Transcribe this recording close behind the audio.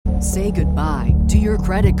Say goodbye to your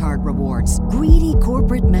credit card rewards. Greedy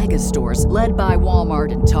corporate mega stores, led by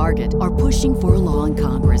Walmart and Target, are pushing for a law in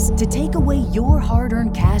Congress to take away your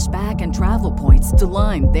hard-earned cash back and travel points to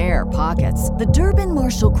line their pockets. The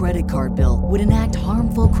Durbin-Marshall credit card bill would enact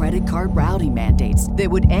harmful credit card routing mandates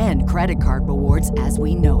that would end credit card rewards as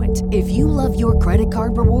we know it. If you love your credit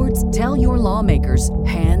card rewards, tell your lawmakers,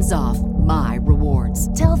 hands off my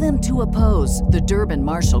rewards. Tell them to oppose the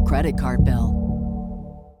Durbin-Marshall credit card bill.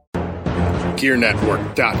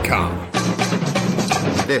 GearNetwork.com.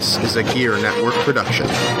 This is a Gear Network production.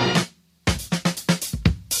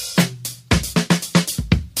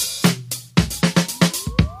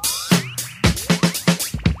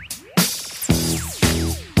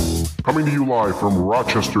 Coming to you live from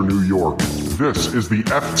Rochester, New York, this is the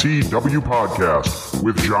FTW Podcast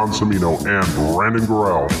with John Cimino and Brandon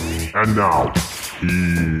Gorell. And now,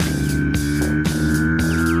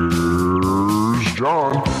 here's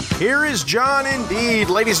John. Here is John indeed.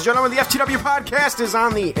 Ladies and gentlemen, the FTW Podcast is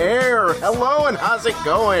on the air. Hello, and how's it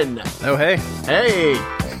going? Oh, hey.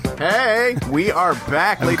 Hey, we are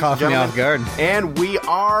back, ladies and caught me gentlemen. off guard. And we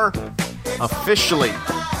are officially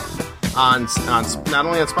on not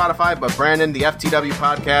only on Spotify, but Brandon, the FTW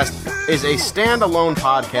Podcast is a standalone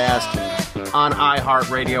podcast on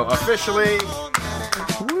iHeartRadio officially.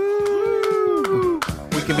 Woo!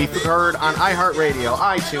 We can be heard on iHeartRadio,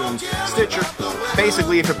 iTunes, Stitcher.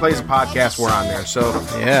 Basically, if it plays a podcast, we're on there. So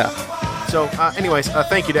Yeah. So, anyways,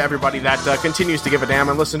 thank you to everybody that continues to give a damn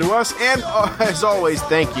and listen to us. And as always,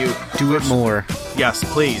 thank you. Do it more. Yes,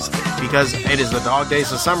 please, because it is the dog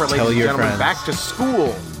days of summer, ladies and your gentlemen. friends. Back to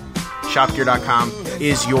school. ShopGear.com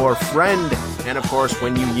is your friend. And, of course,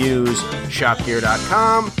 when you use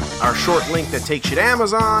ShopGear.com, our short link that takes you to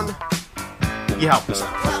Amazon, you help us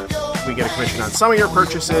out. We get a commission on some of your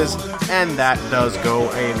purchases, and that does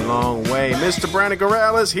go a long way. Mr. Brandon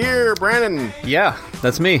Gorell is here. Brandon, Yeah,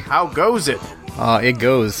 that's me. how goes it? It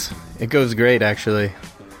goes. It goes great, actually.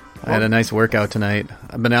 I had a nice workout tonight.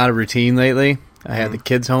 I've been out of routine lately. I had the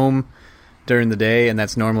kids home during the day, and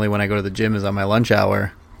that's normally when I go to the gym is on my lunch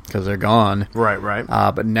hour because they're gone. Right.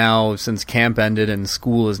 But now, since camp ended and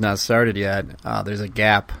school has not started yet, there's a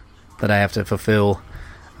gap that I have to fulfill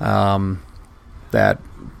that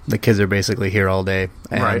the kids are basically here all day,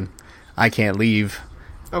 and Right. I can't leave.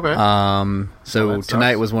 Okay. So Well, that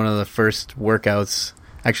tonight sucks. was one of the first workouts.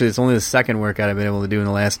 Actually, it's only the second workout I've been able to do in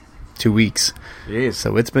the last 2 weeks. Jeez.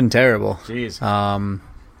 So it's been terrible. Jeez.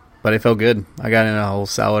 But it felt good. I got in a whole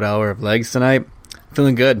solid hour of legs tonight.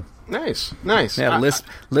 Feeling good. Nice. Yeah,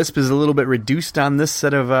 Lisp is a little bit reduced on this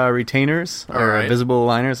set of retainers All or right. visible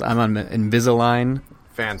aligners. I'm on Invisalign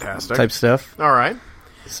Fantastic. type stuff. All right.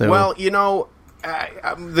 So Well, you know,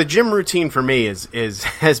 the gym routine for me has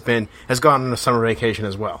gone on a summer vacation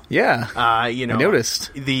as well. yeah, You know, I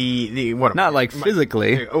noticed. the what? Not like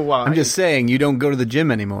physically. well, I'm just saying you don't go to the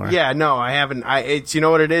gym anymore. Yeah, no, I haven't. It's, you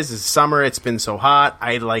know what it is? It's summer. It's been so hot.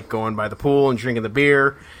 I like going by the pool and drinking the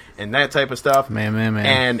beer and that type of stuff. Man.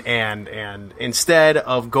 And instead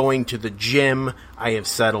of going to the gym, I have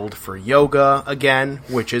settled for yoga again,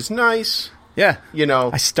 which is nice. Yeah. You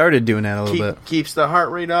know, I started doing that a little bit. keeps the heart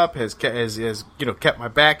rate up. Has you know, kept my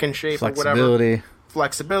back in shape or whatever.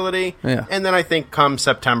 Flexibility. Yeah. And then I think come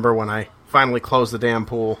September when I finally close the damn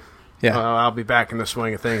pool, Yeah. I'll be back in the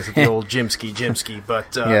swing of things at the old gymski.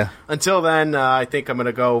 But Yeah. until then, I think I'm going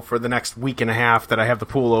to go for the next week and a half that I have the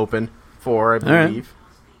pool open for, I right. believe.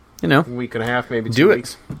 You know, A week and a half, maybe 2 Do it.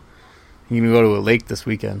 weeks. you can go to a lake this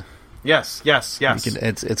weekend. Yes. You can,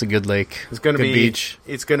 it's a good lake. It's going to good be beach.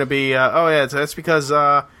 It's going to be. That's because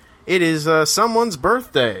it is someone's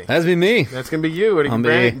birthday. That's be me. That's going to be you.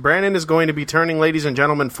 Brandon is going to be turning, ladies and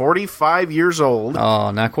gentlemen, 45 years old. Oh,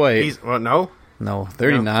 not quite. No. No,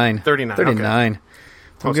 39. No, 39, 39.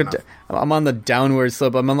 Close enough. I'm on the downward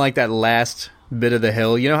slope. I'm on like that last bit of the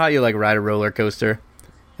hill. You know how you like ride a roller coaster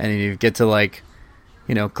and you get to like,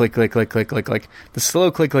 you know, click. The slow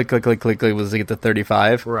click was to get to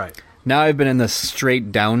 35. Right. Now I've been in the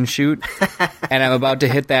straight down shoot, and I'm about to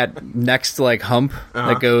hit that next like hump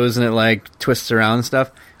that goes and it like twists around and stuff.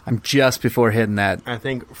 I'm just before hitting that. I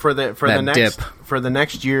think for the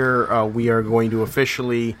next year, we are going to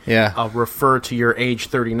officially refer to your age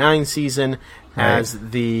 39 season as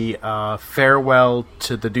the farewell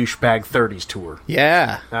to the douchebag 30s tour.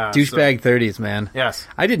 Yeah, douchebag 30s, man. Yes,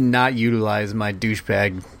 I did not utilize my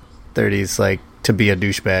douchebag 30s like to be a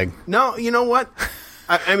douchebag. No, you know what?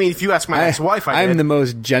 I mean, if you ask my ex-wife, I'm the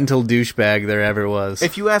most gentle douchebag there ever was.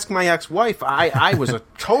 If you ask my ex-wife, I was a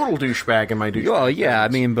total douchebag in my douchebag. Well, yeah, days.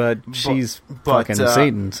 I mean, but she's fucking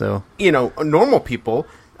Satan, so. You know, normal people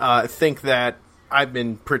think that I've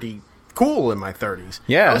been pretty cool in my 30s.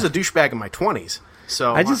 Yeah. I was a douchebag in my 20s.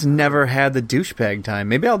 So I just never had the douchebag time.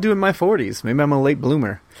 Maybe I'll do it in my 40s. Maybe I'm a late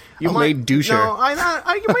bloomer. Late doucher.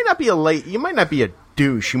 No, you might not be a late. You might not be a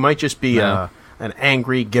douche. You might just be an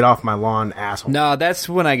angry, get off my lawn asshole. No, that's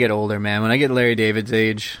when I get older, man. When I get Larry David's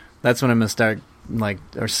age, that's when I'm gonna start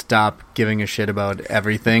or stop giving a shit about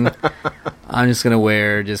everything. I'm just gonna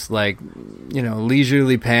wear just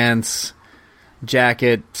leisurely pants,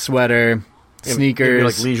 jacket, sweater, sneakers.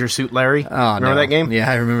 Like Leisure Suit Larry. Oh, remember that game?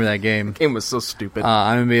 Yeah, I remember that game. The game was so stupid.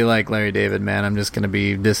 I'm gonna be like Larry David, man. I'm just gonna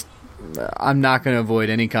be just. I'm not gonna avoid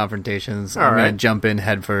any confrontations. I'm gonna jump in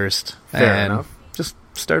head first and just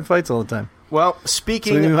start fights all the time. Well,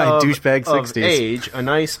 speaking of douchebag 60s. Age, a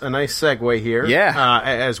nice segue here. Yeah.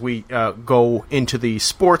 As we go into the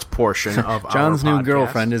sports portion of John's our new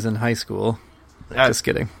girlfriend is in high school. Just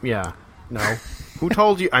kidding. Yeah. No. Who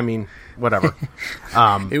told you? I mean, whatever.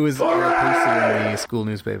 It was posted in the school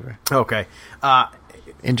newspaper. Okay.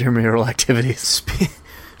 Intramural activities.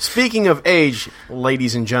 Speaking of age,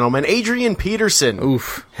 ladies and gentlemen, Adrian Peterson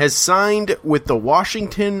has signed with the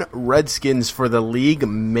Washington Redskins for the league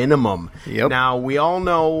minimum. Yep. Now, we all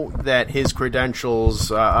know that his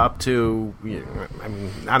credentials up to, I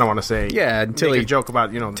mean, I don't want to say, until make a joke about,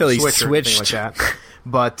 until the he switch switched. or anything like that.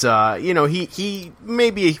 But, he may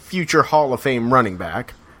be a future Hall of Fame running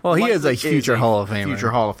back. Well, he is a future Hall of Famer. Future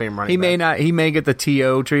Hall of Fame running back. He may get the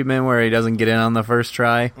TO treatment where he doesn't get in on the first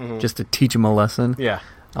try, just to teach him a lesson. Yeah.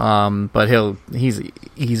 But he's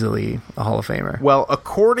easily a Hall of Famer. Well,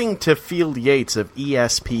 according to Field Yates of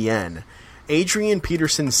ESPN, Adrian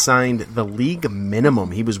Peterson signed the league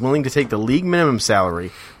minimum. He was willing to take the league minimum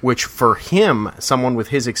salary, which for him, someone with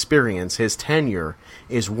his experience, his tenure,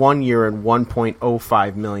 is 1 year and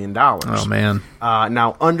 $1.05 million. Oh, man.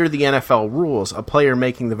 Now, under the NFL rules, a player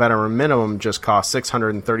making the veteran minimum just costs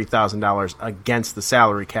 $630,000 against the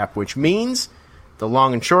salary cap, which means, the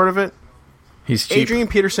long and short of it, he's cheap. Adrian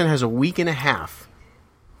Peterson has a week and a half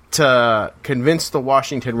to convince the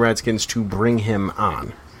Washington Redskins to bring him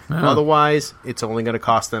on. Oh. Otherwise, it's only going to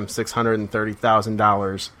cost them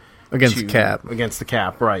 $630,000 against the cap. Against the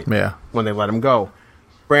cap, right? Yeah. When they let him go,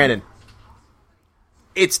 Brandon,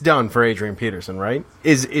 it's done for Adrian Peterson, right?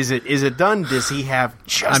 Is it done? Does he have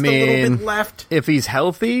just a little bit left? If he's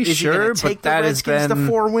healthy, is sure. He take but that the has Redskins been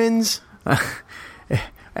to 4 wins.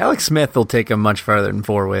 Alex Smith will take him much farther than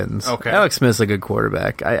 4 wins. Okay. Alex Smith's a good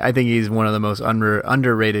quarterback. I think he's one of the most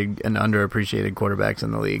underrated and underappreciated quarterbacks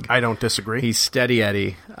in the league. I don't disagree. He's steady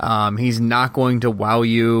Eddie. He's not going to wow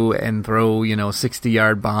you and throw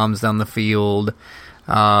 60-yard bombs down the field.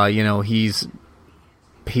 He's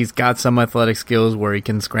got some athletic skills where he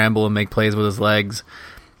can scramble and make plays with his legs,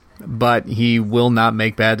 but he will not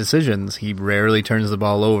make bad decisions. He rarely turns the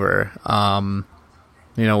ball over.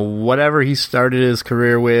 Whatever he started his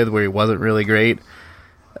career with, where he wasn't really great,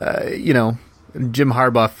 Jim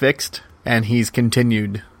Harbaugh fixed, and he's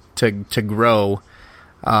continued to grow.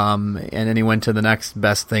 And then he went to the next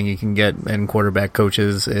best thing he can get in quarterback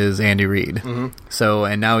coaches is Andy Reid. Mm-hmm. So,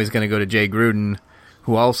 and now he's going to go to Jay Gruden,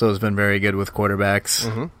 who also has been very good with quarterbacks.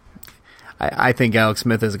 Mm-hmm. I think Alex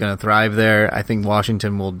Smith is going to thrive there. I think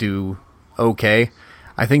Washington will do okay.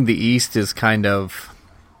 I think the East is kind of...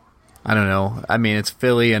 I don't know. I mean, it's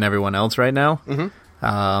Philly and everyone else right now.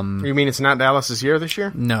 Mm-hmm. You mean it's not Dallas's year this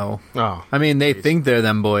year? No. Oh, I mean, they think they're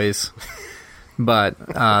them boys, but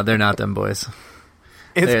they're not them boys.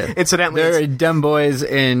 Incidentally, they're them boys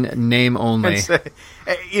in name only.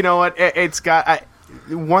 You know what? It's got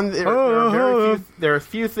there are a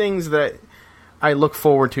few things that I look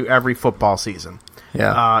forward to every football season.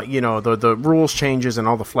 Yeah. The rules changes and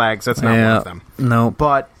all the flags. That's not one of them. No.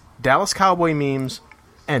 But Dallas Cowboy memes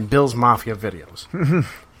and Bill's Mafia videos.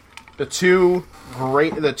 The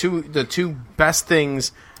two best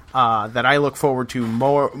things that I look forward to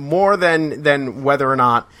more than whether or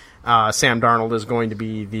not Sam Darnold is going to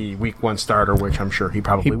be the Week 1 starter, which I'm sure he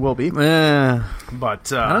probably will be.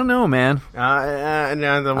 But I don't know, man.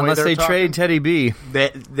 Unless they trade Teddy B,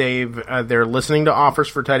 they're listening to offers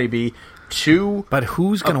for Teddy B. But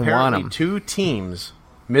who's going to want him? 2 teams.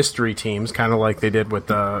 Mystery teams, kind of like they did with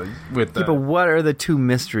the. Yeah, but what are the 2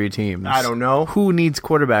 mystery teams? I don't know. Who needs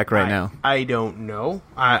quarterback right now? I don't know.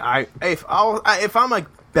 If I'm a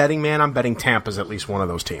betting man, I'm betting Tampa's at least one of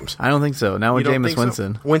those teams. I don't think so. Now with Jameis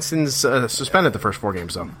Winston. So? Winston's suspended the first 4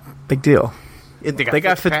 games, though. Big deal. They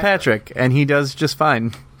got Fitzpatrick, and he does just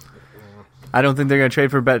fine. I don't think they're going to trade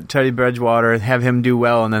for Teddy Bridgewater, have him do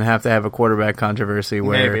well, and then have to have a quarterback controversy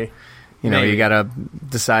where. Maybe. You got to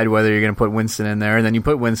decide whether you're going to put Winston in there, and then you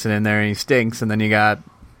put Winston in there and he stinks, and then you got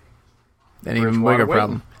an even bigger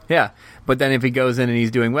problem. Yeah, but then if he goes in and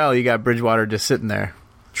he's doing well, you got Bridgewater just sitting there.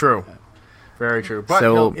 True. Very true. But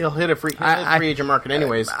So, he'll hit a free agent market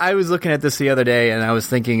anyways. I was looking at this the other day, and I was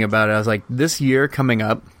thinking about it. I was like, this year coming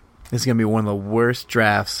up is going to be one of the worst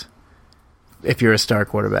drafts if you're a star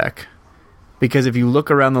quarterback. Because if you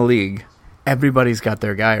look around the league, everybody's got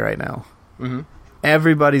their guy right now. Mm-hmm.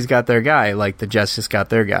 Everybody's got their guy. Like, the Jets just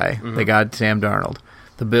got their guy. Mm-hmm. They got Sam Darnold.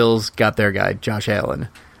 The Bills got their guy, Josh Allen.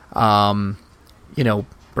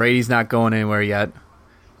 Brady's not going anywhere yet.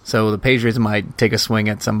 So the Patriots might take a swing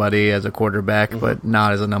at somebody as a quarterback, but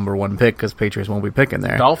not as a number one pick because Patriots won't be picking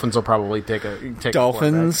there. Dolphins will probably take a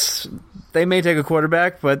Dolphins, they may take a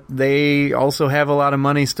quarterback, but they also have a lot of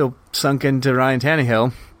money still sunk into Ryan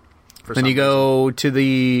Tannehill. Then you go to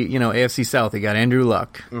the AFC South. You got Andrew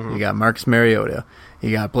Luck. You got Marcus Mariota. You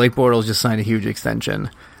got Blake Bortles just signed a huge extension.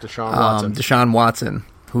 Deshaun Watson,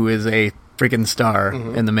 who is a freaking star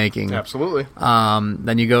in the making. Absolutely.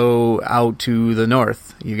 Then you go out to the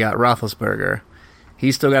north. You got Roethlisberger.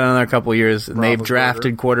 He's still got another couple years, and they've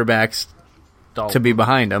drafted quarterbacks to be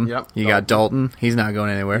behind him. Yep. You got Dalton. He's not going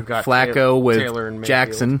anywhere. Got Flacco with Taylor and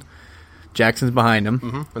Jackson. Jackson's behind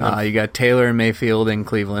him. You got Taylor and Mayfield in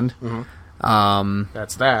Cleveland.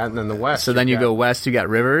 That's that. And then the West. So then you go west, you got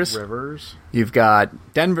Rivers. You've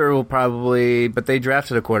got Denver will probably, but they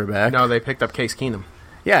drafted a quarterback. No, they picked up Case Keenum.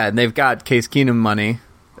 Yeah, and they've got Case Keenum money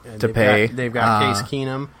to pay. They've got Case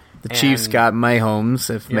Keenum. The Chiefs got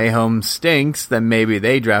Mahomes. If Mahomes stinks, then maybe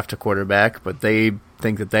they draft a quarterback, but they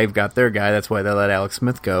think that they've got their guy. That's why they let Alex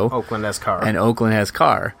Smith go. Oakland has Carr. And Oakland has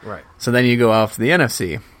Carr. Right. So then you go off the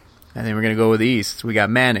NFC, and then we're going to go with the East. We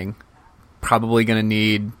got Manning. Probably going to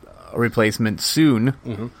need a replacement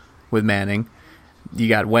soon with Manning. You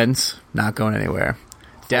got Wentz, not going anywhere.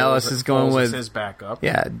 Dallas is going with his backup.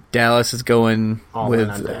 Yeah, Dallas is going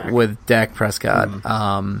with Dak Prescott.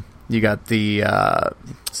 You got the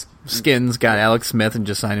Skins got Alex Smith and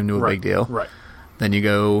just signed him to a big deal. Right. Then you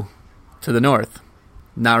go to the north,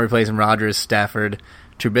 not replacing Rodgers, Stafford,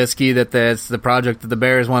 Trubisky. That's the project that the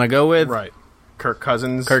Bears want to go with. Right. Kirk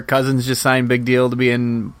Cousins just signed big deal to be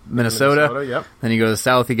in Minnesota. Yep. Then you go to the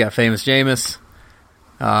south. You got famous Jameis.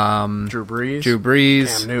 Drew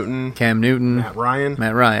Brees, Cam Newton,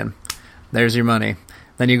 Matt Ryan. There's your money.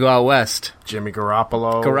 Then you go out west. Jimmy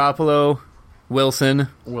Garoppolo,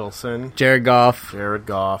 Wilson, Jared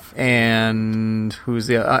Goff, and who's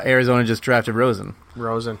the Arizona just drafted Rosen,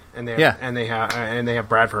 and they have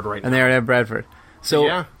Bradford right now, and they already have Bradford.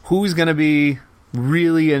 So who's going to be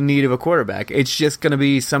really in need of a quarterback? It's just going to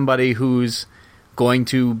be somebody who's going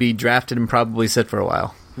to be drafted and probably sit for a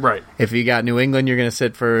while. Right. If you got New England, you're going to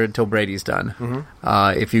sit for until Brady's done.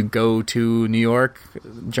 If you go to New York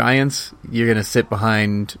Giants, you're going to sit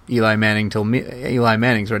behind Eli Manning till Eli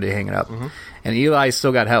Manning's ready to hang it up. And Eli's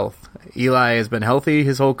still got health. Eli has been healthy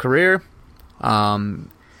his whole career.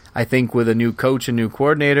 I think with a new coach and new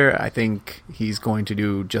coordinator, I think he's going to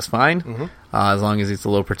do just fine, as long as he's a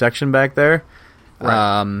little protection back there.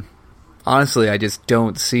 Right. Honestly, I just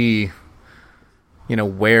don't see,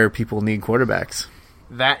 where people need quarterbacks.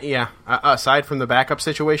 Aside from the backup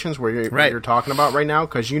situations where you're talking about right now,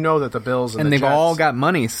 because you know that the Bills and the they've Jets, all got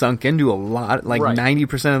money sunk into a lot. Like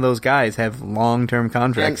 90% of those guys have long-term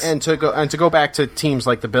contracts. And to go back to teams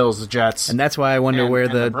like the Bills, the Jets, and that's why I wonder where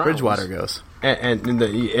the Browns, Bridgewater goes. And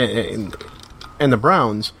the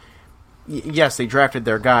Browns. Yes, they drafted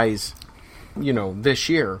their guys, this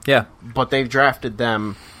year. Yeah, but they've drafted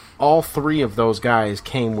them. All three of those guys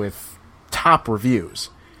came with top reviews.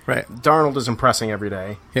 Right. Darnold is impressing every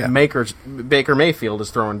day. Yeah. Baker Mayfield is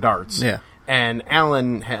throwing darts. Yeah. And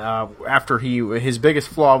Allen, after his biggest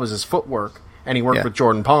flaw was his footwork, and he worked with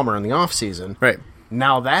Jordan Palmer in the offseason. Right.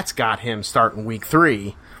 Now that's got him starting week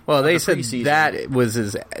 3. Well, they said that was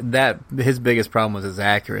his biggest problem was his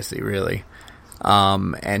accuracy, really.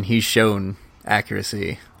 And he's shown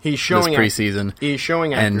accuracy. He's showing this preseason. He's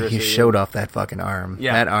showing accuracy, and he showed off that fucking arm.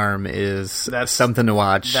 Yeah. That arm is something to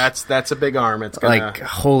watch. That's a big arm. It's gonna,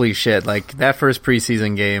 holy shit! Like that first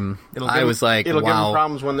preseason game, I was like, it'll wow. give him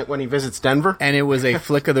problems when he visits Denver. And it was a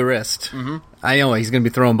flick of the wrist. I know he's going to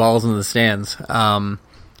be throwing balls into the stands.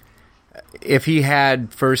 If he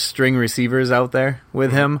had first string receivers out there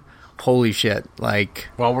with him, holy shit! Like,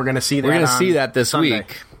 well, we're going to see that. We're going to see that this Sunday.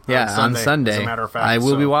 Week. Yeah, on Sunday. As a matter of fact, I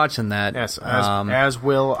will be watching that. Yes, as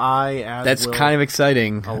will I. That's kind of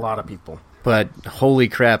exciting. A lot of people. But holy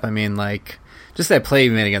crap! I mean, like, just that play he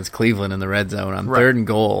made against Cleveland in the red zone on 3rd and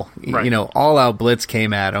goal. Right. All-out blitz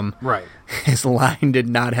came at him. Right. His line did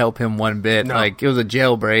not help him one bit. No. Like, it was a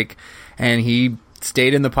jailbreak, and he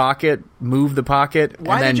stayed in the pocket, moved the pocket,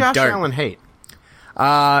 Why and then did Josh dart. Allen hate?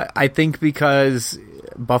 I think because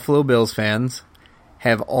Buffalo Bills fans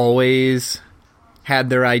have always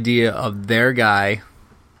had their idea of their guy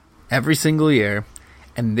every single year.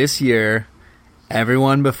 And this year,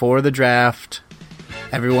 everyone before the draft,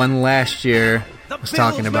 everyone last year was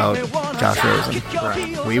talking about Josh Rosen.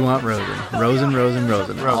 Right. We want Rosen.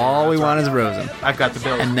 Rosen. All we want is Rosen. I've got the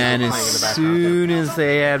Bills. And then as soon as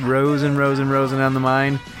they had Rosen on the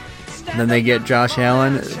mind, then they get Josh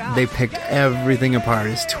Allen. They picked everything apart.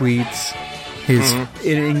 His tweets,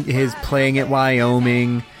 his playing at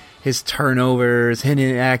Wyoming, his turnovers, his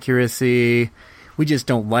inaccuracy. We just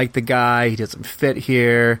don't like the guy. He doesn't fit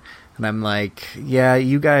here. And I'm like, yeah,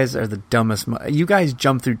 you guys are the dumbest. You guys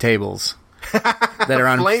jump through tables that are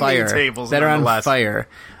on fire. That are on fire.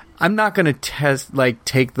 I'm not going to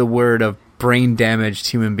take the word of brain-damaged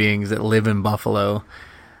human beings that live in Buffalo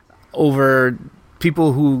over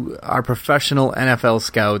people who are professional NFL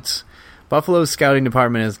scouts. Buffalo's scouting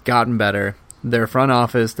department has gotten better. Their front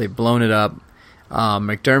office, they've blown it up.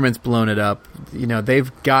 McDermott's blown it up. You know,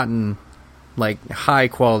 they've gotten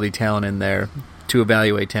high-quality talent in there to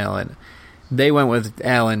evaluate talent. They went with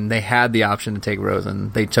Allen. They had the option to take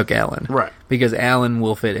Rosen. They took Allen. Right. Because Allen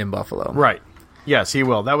will fit in Buffalo. Right. Yes, he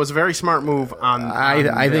will. That was a very smart move on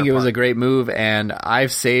I think it was a great move, and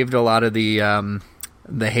I've saved a lot of the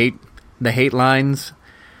hate lines,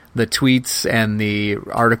 the tweets, and the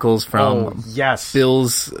articles from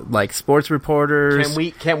Bills sports reporters.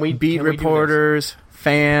 Can we beat reporters,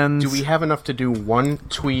 fans? Do we have enough to do one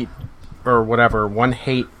tweet or whatever, one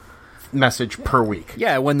hate message per week?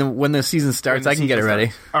 Yeah, when the season starts, I can get it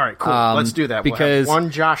ready. All right, cool. Let's do that. Because we'll have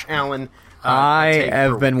one Josh Allen. I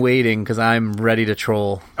have been waiting because I'm ready to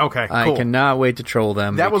troll. Okay, cool. I cannot wait to troll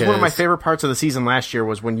them. That was one of my favorite parts of the season last year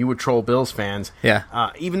was when you would troll Bills fans. Yeah.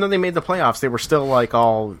 Even though they made the playoffs, they were still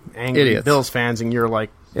all angry idiots. Bills fans, and you're like,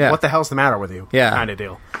 what the hell's the matter with you? Yeah. Kind of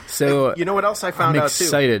deal. So you know what else I found out too? I'm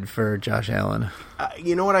excited for Josh Allen.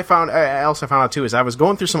 You know what I also found out too is I was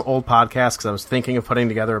going through some old podcasts because I was thinking of putting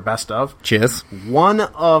together a best of. Cheers. One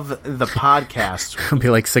of the podcasts it'll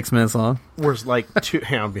be 6 minutes long. Was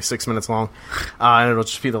it'll be 6 minutes long, and it'll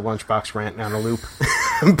just be the lunchbox rant on a loop.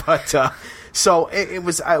 But so it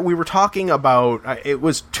was. We were talking about. It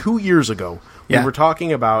was 2 years ago. We were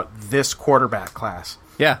talking about this quarterback class.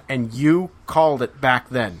 Yeah, and you called it back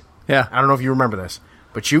then. Yeah, I don't know if you remember this,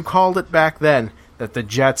 but you called it back then that the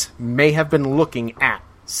Jets may have been looking at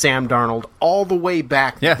Sam Darnold all the way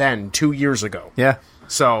back then, 2 years ago. Yeah.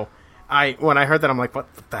 So when I heard that, I'm like, what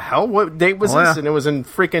the hell? What date was this? And it was in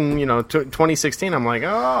freaking 2016. I'm like,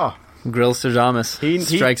 oh, Grills Stajamas. He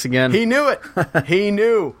strikes again. He knew it. He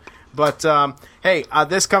knew. But hey,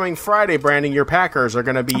 this coming Friday, Brandon, your Packers are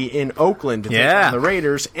going to be in Oakland to take on the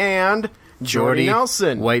Raiders, and Jordy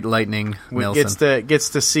Nelson, White Lightning Nelson, gets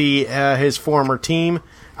to see his former team.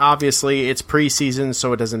 Obviously, it's preseason,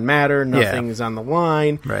 so it doesn't matter. Nothing is on the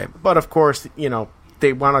line. Right. But, of course,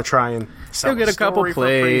 they want to try and sell get a couple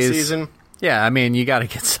plays. For preseason. Yeah, I mean, you got to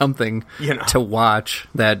get something to watch,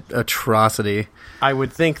 that atrocity. I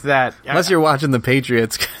would think that... Unless you're watching the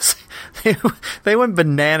Patriots, because they went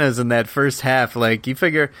bananas in that first half. You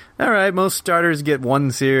figure, all right, most starters get one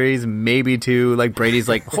series, maybe two. Brady's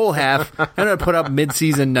whole half. I'm going to put up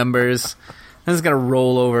mid-season numbers. I'm just going to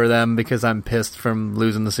roll over them because I'm pissed from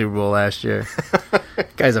losing the Super Bowl last year.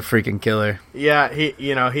 Guy's a freaking killer. Yeah,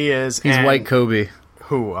 he is. He's White Kobe.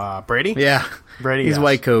 Who, Brady? Yeah. Brady, He's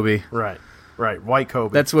White Kobe. Right, White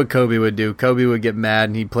Kobe. That's what Kobe would do. Kobe would get mad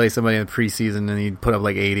and he'd play somebody in the preseason and he'd put up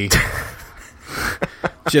 80.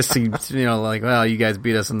 Just to, well, you guys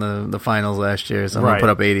beat us in the finals last year, so I'm going to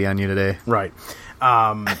put up 80 on you today. Right.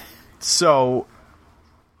 So...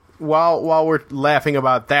 While we're laughing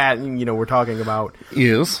about that, we're talking about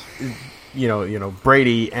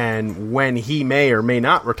Brady and when he may or may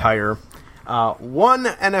not retire. One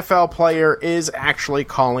NFL player is actually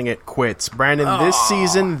calling it quits. Brandon, this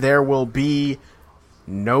season there will be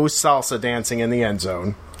no salsa dancing in the end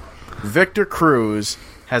zone. Victor Cruz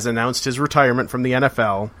has announced his retirement from the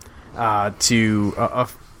NFL to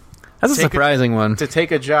that's a surprising one. To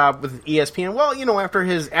take a job with ESPN. Well, after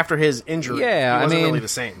his injury, he wasn't really the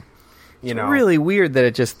same. It's really weird that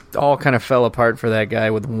it just all kind of fell apart for that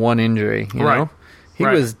guy with one injury. You know, he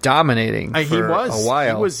was dominating for a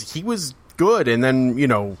while. He was good, and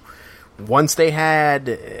then once they had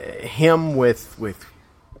him with I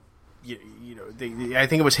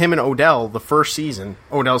think it was him and Odell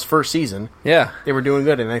Odell's first season. Yeah, they were doing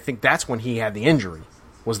good, and I think that's when he had the injury.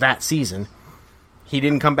 Was that season? He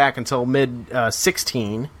didn't come back until mid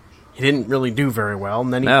 16. He didn't really do very well,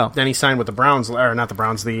 and then he signed with the Browns, or not the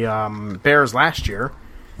Browns, the Bears last year.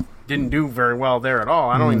 Didn't do very well there at all.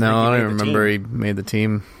 I don't remember he made the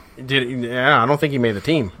team. I don't think he made the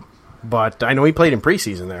team. But I know he played in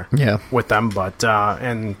preseason there with them, but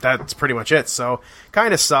and that's pretty much it. So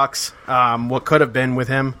kind of sucks what could have been with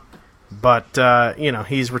him. But,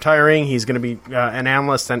 he's retiring. He's going to be an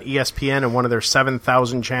analyst on ESPN and one of their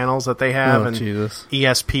 7,000 channels that they have. And Jesus.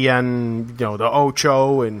 ESPN, the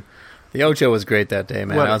Ocho. And the Ocho was great that day,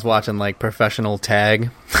 man. I was watching, professional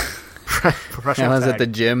tag. Professional I was tag. at the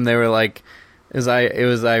gym. They were it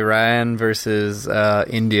was Iran versus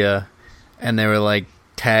India, and they were,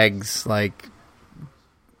 tags,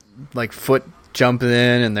 foot jumping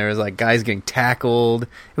in, and there was, guys getting tackled. It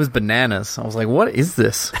was bananas. I was like, what is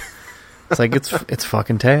this? It's it's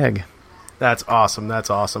fucking tag. That's awesome. That's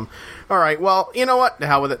awesome. All right. Well, you know what? The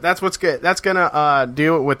hell with it. That's what's good. That's going to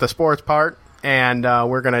do it with the sports part. And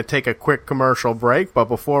we're going to take a quick commercial break. But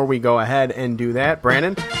before we go ahead and do that,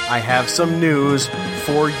 Brandon, I have some news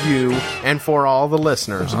for you and for all the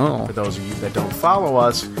listeners. Oh. For those of you that don't follow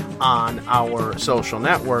us on our social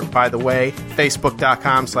network, by the way,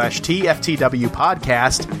 facebook.com/TFTW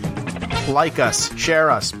podcast. Like us,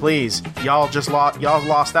 share us, please. Y'all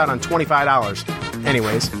lost out on $25.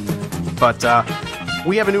 Anyways, but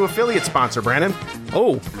we have a new affiliate sponsor, Brandon.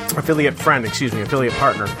 Oh, affiliate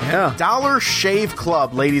partner. Yeah. Dollar Shave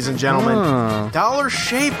Club, ladies and gentlemen. Dollar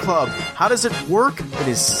Shave Club. How does it work? It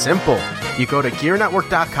is simple. You go to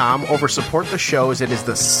GearNetwork.com, over support the shows. It is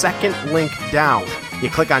the second link down. You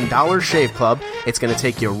click on Dollar Shave Club. It's going to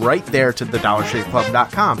take you right there to the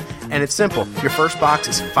DollarShaveClub.com. And it's simple. Your first box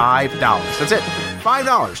is $5. That's it.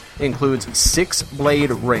 $5. It includes 6-blade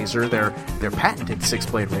razor, their patented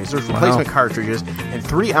 6-blade razors, replacement cartridges, and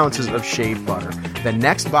 3 ounces of shave butter. The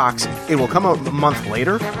next box, it will come out a month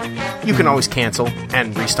later. You can always cancel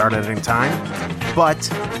and restart at any time.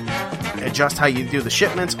 But adjust how you do the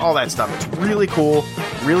shipments, all that stuff. It's really cool,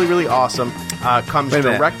 really, really awesome. Comes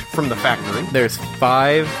direct from the factory. There's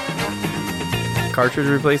 5 cartridge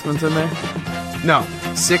replacements in there? No,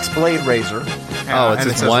 6-blade razor. It's and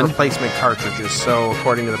just it says one? replacement cartridges. So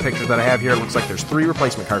according to the pictures that I have here, it looks like there's 3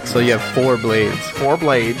 replacement cartridges. So you have 4 blades. 4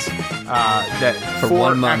 blades. For 4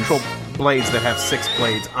 1 month. actual blades that have 6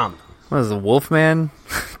 blades on them. What is the Wolfman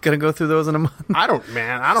gonna go through those in a month? I don't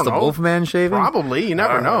know. The Wolfman shaving? Probably. You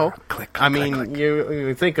never know. Click, I mean,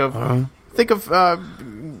 you think of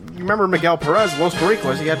you remember Miguel Perez, Los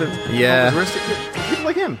Pericos? He had to people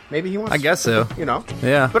like him. Maybe he wants. I guess so.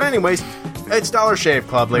 Yeah. But anyways, it's Dollar Shave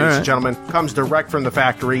Club, ladies and gentlemen. Comes direct from the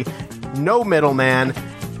factory. No middleman.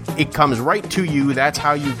 It comes right to you. That's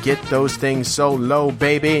how you get those things so low,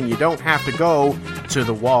 baby. And you don't have to go to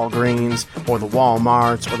the Walgreens or the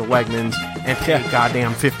Walmarts or the Wegmans and pay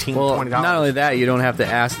goddamn $15, $20. Not only that, you don't have to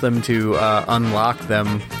ask them to unlock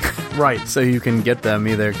them. Right. So you can get them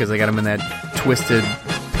either, because they got them in that twisted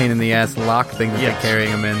pain-in-the-ass lock thing that they're carrying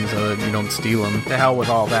them in so that you don't steal them. The hell with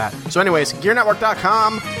all that. So anyways,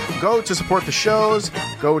 GearNetwork.com. Go to support the shows.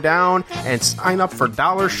 Go down and sign up for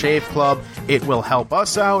Dollar Shave Club. It will help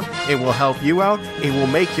us out. It will help you out. It will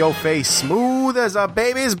make your face smooth as a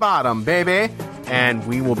baby's bottom, baby. And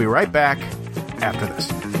we will be right back after this.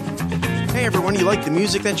 Hey everyone, you like the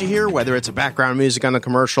music that you hear? Whether it's a background music on the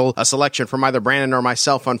commercial, a selection from either Brandon or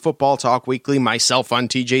myself on Football Talk Weekly, myself on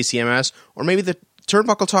TJCMS, or maybe the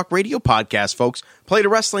Turnbuckle Talk Radio podcast, folks. Play the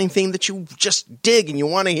wrestling theme that you just dig and you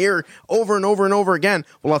want to hear over and over and over again.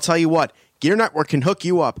 Well, I'll tell you what. Gear Network can hook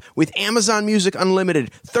you up with Amazon Music Unlimited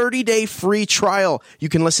 30-day free trial. You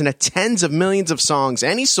can listen to tens of millions of songs,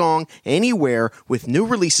 any song, anywhere, with new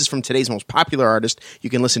releases from today's most popular artist. You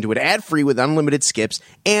can listen to it ad-free with unlimited skips.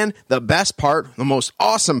 And the best part, the most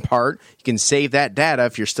awesome part, you can save that data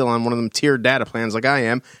if you're still on one of them tiered data plans like I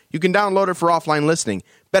am. You can download it for offline listening.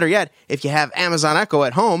 Better yet, if you have Amazon Echo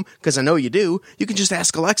at home, because I know you do, you can just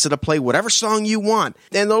ask Alexa to play whatever song you want,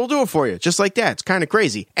 and they'll do it for you, just like that. It's kind of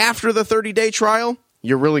crazy. After the 30-day trial,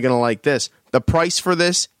 you're really going to like this. The price for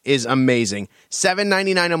this is amazing.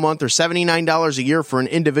 $7.99 a month or $79 a year for an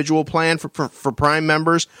individual plan for Prime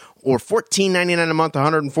members, or $14.99 a month,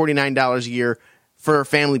 $149 a year for a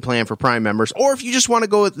family plan for Prime members. Or if you just want to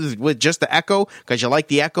go with just the Echo, because you like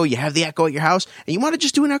the Echo, you have the Echo at your house, and you want to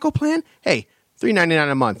just do an Echo plan, hey,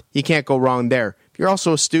 $3.99 a month. You can't go wrong there. If you're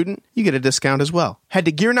also a student, you get a discount as well. Head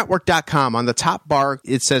to GearNetwork.com. On the top bar,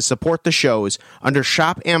 it says Support the Shows. Under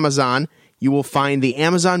Shop Amazon, you will find the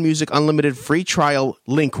Amazon Music Unlimited free trial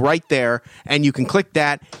link right there, and you can click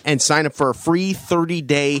that and sign up for a free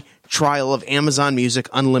 30-day trial of Amazon Music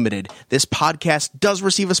Unlimited. This podcast does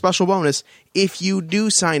receive a special bonus if you do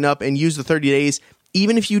sign up and use the 30 days,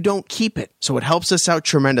 even if you don't keep it. So it helps us out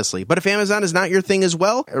tremendously. But if Amazon is not your thing as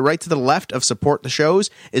well, right to the left of Support the Shows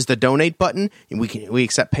is the donate button, and we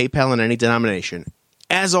accept PayPal in any denomination.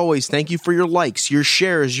 As always, thank you for your likes, your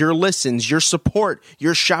shares, your listens, your support,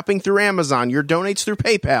 your shopping through Amazon, your donates through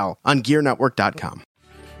PayPal on GearNetwork.com.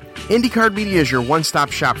 IndyCard Media is your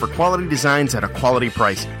one-stop shop for quality designs at a quality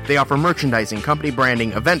price. They offer merchandising, company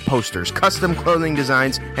branding, event posters, custom clothing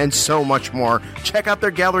designs, and so much more. Check out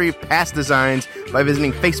their gallery of past designs by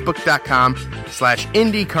visiting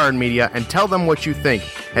Facebook.com/IndyCard Media and tell them what you think.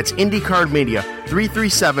 That's IndyCard Media,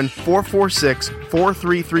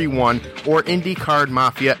 337-446-4331 or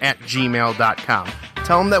IndyCardMafia@gmail.com.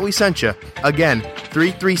 Tell them that we sent you. Again,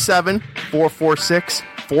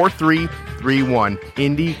 337-446-4331.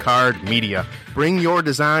 IndyCard Media. Bring your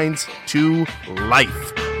designs to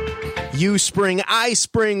life. You spring, I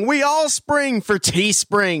spring, we all spring for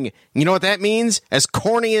Teespring. You know what that means? As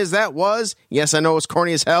corny as that was, yes, I know it's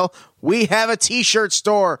corny as hell, we have a t-shirt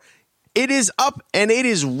store. It is up and it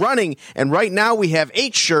is running. And right now we have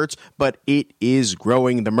 8 shirts, but it is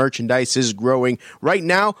growing. The merchandise is growing. Right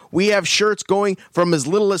now we have shirts going from as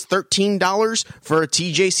little as $13 for a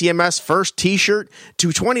TJCMS first t-shirt to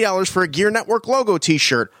 $20 for a Gear Network logo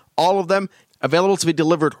t-shirt. All of them available to be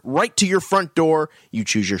delivered right to your front door. You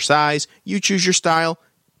choose your size, you choose your style,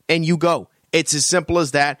 and you go. It's as simple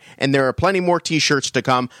as that, and there are plenty more t-shirts to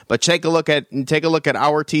come, but take a look at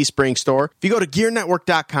our Teespring store. If you go to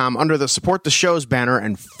GearNetwork.com, under the Support the Shows banner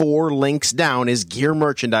and 4 links down is Gear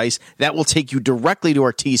Merchandise. That will take you directly to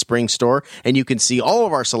our Teespring store, and you can see all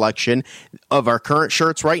of our selection of our current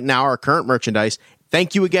shirts right now, our current merchandise.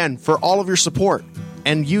 Thank you again for all of your support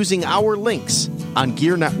and using our links on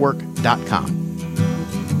GearNetwork.com.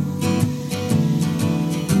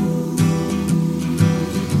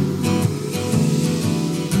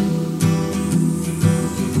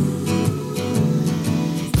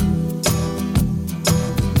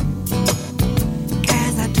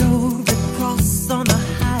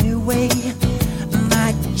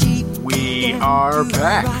 Are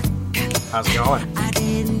back. How's it going?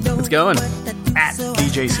 It's going. At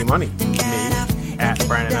DJC Money, me, at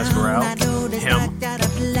Brandon Escarell,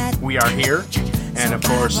 him. We are here, and of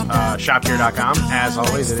course, ShopGear.com. As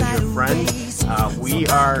always, it is your friend. We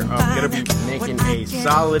are going to be making a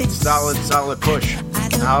solid push in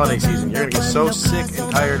the holiday season. You're going to get so sick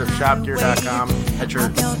and tired of ShopGear.com that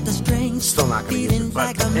you're still not going to use it.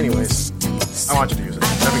 But anyways, I want you to use it.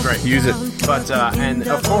 That'd be great. Use it. But, and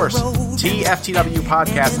of course, TFTW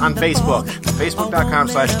Podcast on Facebook.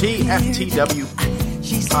 Facebook.com/TFTW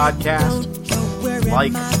Podcast.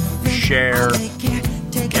 Like, share,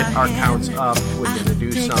 get our counts up. We're going to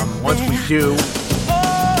do some. Once we do, we'll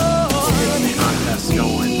get the contests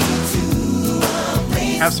going.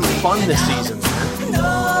 Have some fun this season, man.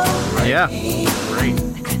 Right? Yeah. Great.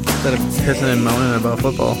 Instead of pissing and moaning about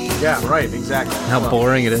football. Yeah, right, exactly. How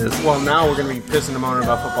boring it is. Well, now we're going to be pissing and moaning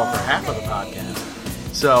about football for half of the podcast.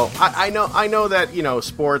 So I know that, you know,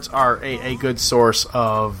 sports are a good source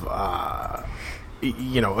of,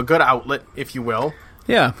 you know, a good outlet, if you will.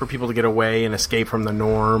 Yeah. For people to get away and escape from the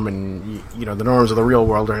norm and, you know, the norms of the real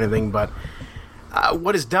world or anything. But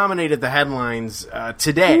what has dominated the headlines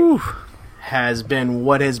today has been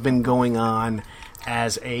what has been going on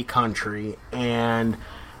as a country. And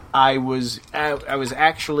I was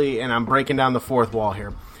actually, and I'm breaking down the fourth wall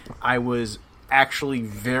here, I was actually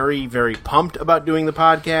very, very pumped about doing the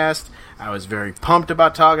podcast. I was very pumped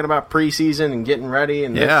about talking about preseason and getting ready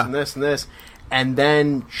and this and this and this. And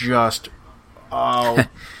then just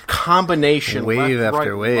combination wave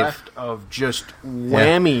after wave left of just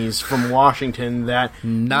whammies from Washington that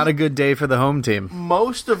not a good day for the home team.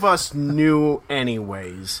 Most of us knew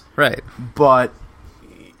anyways. Right. But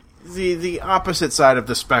the opposite side of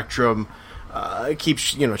the spectrum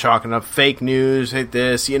keeps, you know, chalking up fake news, hit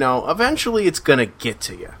this, you know, eventually it's going to get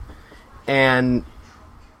to you. And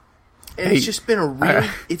it's just been a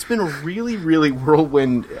really, really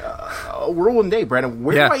whirlwind day, Brandon.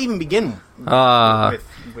 Where do I even begin with?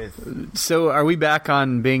 So are we back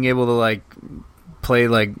on being able to, like, play,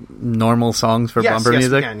 like, normal songs for bumper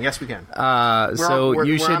music? Yes, we can. We're on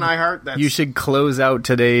iHeart. You should close out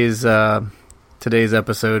today's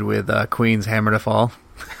episode with Queen's "Hammer to Fall"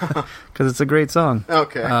 because it's a great song.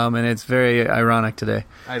 Okay. And it's very ironic today.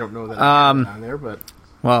 I don't know that I have it on there, but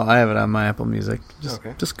well, I have it on my Apple Music.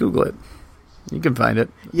 Just Google it. You can find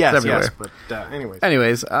it. Yes, it's everywhere. Yes, but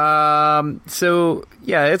anyways, so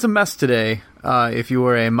yeah, it's a mess today. If you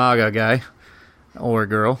were a MAGA guy or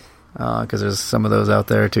girl, because there's some of those out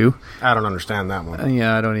there too. I don't understand that one.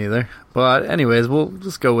 Yeah, I don't either. But anyways, we'll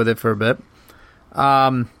just go with it for a bit.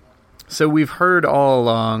 So we've heard all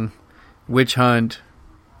along, witch hunt,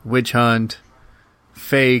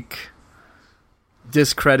 fake,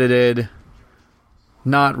 discredited,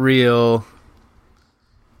 not real,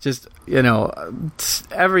 just,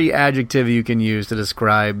 every adjective you can use to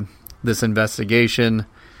describe this investigation,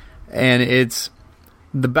 and it's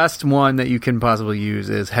the best one that you can possibly use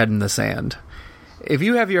is head in the sand. If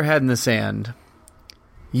you have your head in the sand,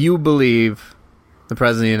 you believe the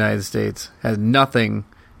President of the United States has nothing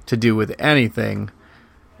to do with anything,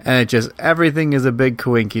 and everything is a big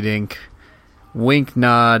coinky-dink, wink,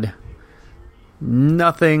 nod,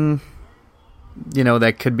 nothing,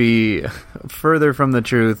 that could be further from the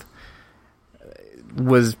truth,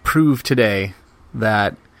 was proved today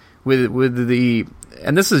that with the,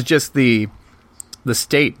 and this is just the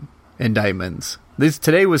state indictments.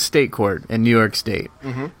 Today was state court in New York State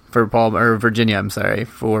for Virginia,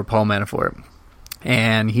 for Paul Manafort.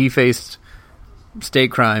 And he faced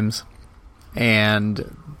state crimes,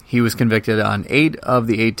 and he was convicted on 8 of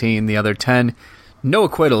the 18, the other 10. No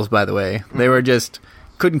acquittals, by the way. They were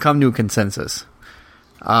couldn't come to a consensus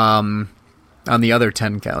on the other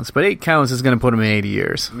 10 counts. But 8 counts is going to put him in 80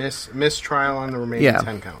 years. Mistrial on the remaining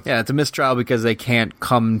 10 counts. Yeah, it's a mistrial because they can't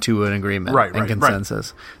come to an agreement and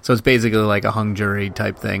consensus. Right. So it's basically like a hung jury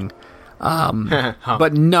type thing.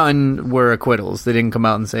 But none were acquittals. They didn't come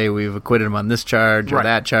out and say we've acquitted him on this charge or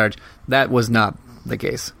that charge. That was not the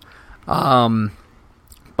case.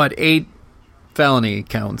 But 8 felony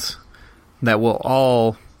counts that will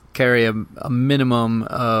all carry a minimum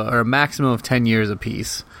or a maximum of 10 years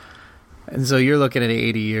apiece. And so you're looking at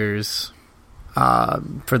 80 years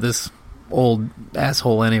for this old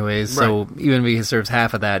asshole anyways. Right. So even if he serves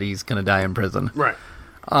half of that, he's going to die in prison. Right.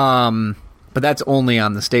 But that's only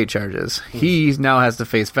on the state charges. He now has to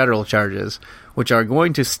face federal charges, which are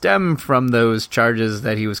going to stem from those charges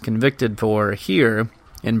that he was convicted for here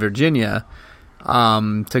in Virginia,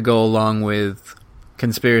 to go along with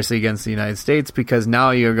conspiracy against the United States, because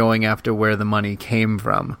now you're going after where the money came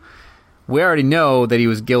from. We already know that he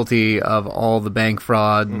was guilty of all the bank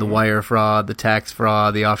fraud, the wire fraud, the tax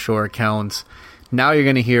fraud, the offshore accounts. Now you're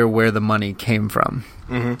going to hear where the money came from.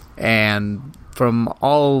 And from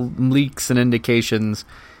all leaks and indications,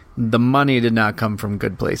 the money did not come from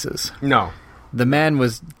good places. No. The man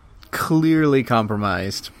was clearly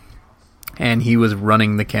compromised, and he was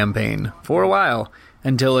running the campaign for a while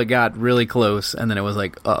until it got really close, and then it was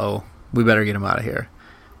like, uh-oh, we better get him out of here,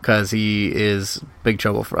 because he is big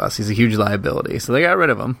trouble for us. He's a huge liability. So they got rid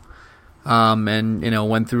of him, and,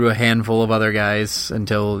 went through a handful of other guys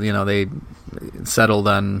until, they settled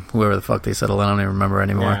on whoever the fuck they settled on. I don't even remember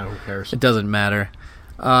anymore. Yeah, who cares? It doesn't matter.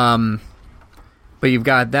 But you've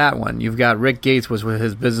got that one. You've got Rick Gates was with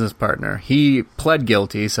his business partner. He pled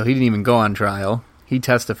guilty, so he didn't even go on trial. He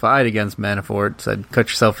testified against Manafort, said, cut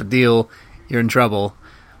yourself a deal, you're in trouble.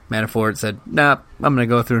 Manafort said, nah, I'm going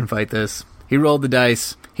to go through and fight this. He rolled the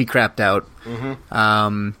dice. He crapped out.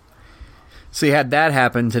 So you had that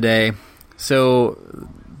happen today. So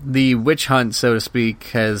the witch hunt, so to speak,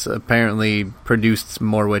 has apparently produced some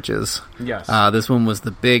more witches. Yes. This one was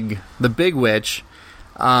the big witch.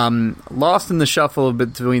 Lost in the shuffle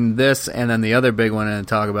between this and then the other big one I'm going to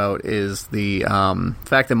talk about is the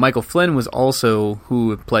fact that Michael Flynn was also,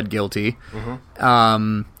 who pled guilty,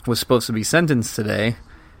 was supposed to be sentenced today.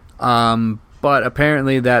 But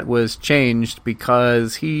apparently that was changed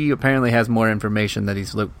because he apparently has more information that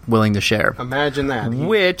he's willing to share. Imagine that.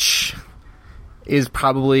 Which is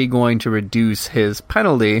probably going to reduce his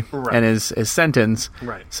penalty and his sentence.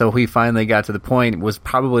 Right. So he finally got to the point, was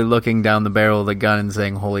probably looking down the barrel of the gun and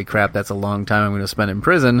saying, holy crap, that's a long time I'm going to spend in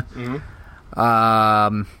prison.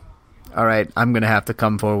 All right, I'm going to have to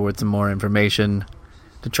come forward with some more information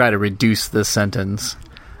to try to reduce this sentence.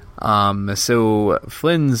 So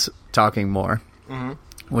Flynn's talking more,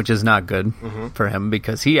 which is not good for him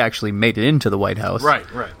because he actually made it into the White House. Right.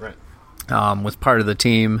 Was part of the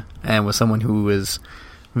team and was someone who was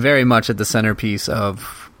very much at the centerpiece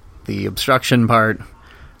of the obstruction part.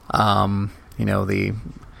 I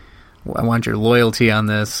want your loyalty on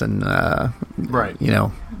this, and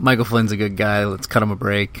Michael Flynn's a good guy. Let's cut him a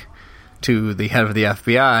break. To the head of the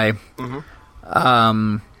FBI.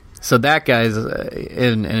 So that guy's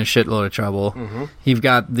in a shitload of trouble. You've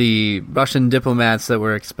got the Russian diplomats that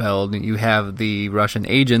were expelled. You have the Russian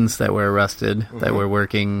agents that were arrested that were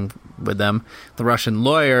working with them. The Russian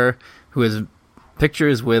lawyer who has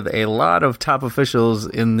pictures with a lot of top officials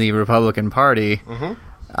in the Republican Party,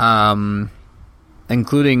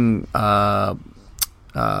 including Rand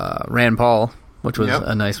Paul, which was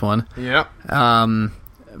a nice one.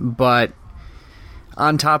 But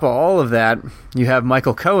on top of all of that, you have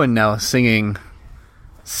Michael Cohen now singing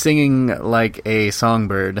like a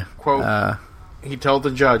songbird. Quote, he told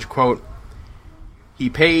the judge, quote, he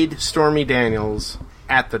paid Stormy Daniels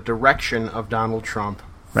at the direction of Donald Trump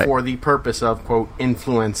Right. for the purpose of, quote,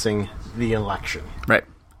 influencing the election. Right.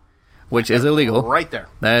 Which is illegal. Right there.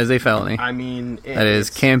 That is a felony. I mean... That is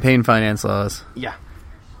campaign finance laws. Yeah.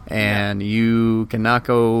 And you cannot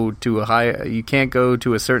go to you can't go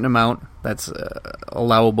to a certain amount that's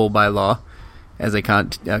allowable by law as a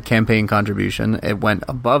campaign contribution. It went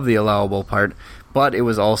above the allowable part, but it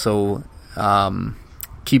was also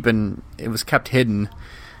it was kept hidden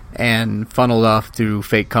and funneled off through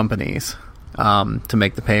fake companies to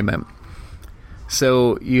make the payment.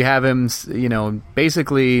 So you have him,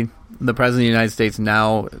 basically the President of the United States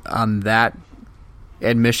now on that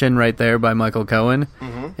admission right there by Michael Cohen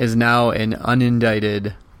is now an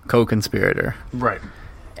unindicted co-conspirator. Right.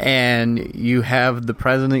 And you have the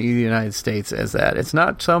President of the United States as that. It's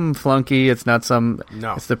not some flunky. It's not some...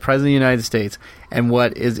 No. It's the President of the United States. And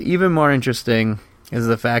what is even more interesting is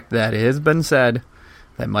the fact that it has been said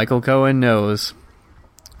that Michael Cohen knows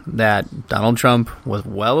that Donald Trump was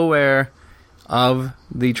well aware of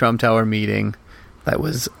the Trump Tower meeting that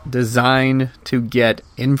was designed to get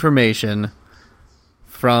information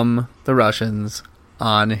from the Russians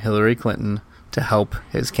on Hillary Clinton to help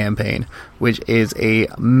his campaign, which is a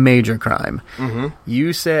major crime.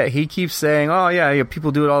 He keeps saying, "Oh yeah,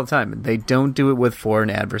 people do it all the time." They don't do it with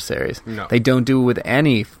foreign adversaries. No. They don't do it with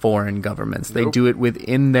any foreign governments. They Nope. do it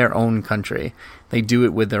within their own country. They do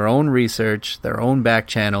it with their own research, their own back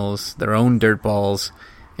channels, their own dirtballs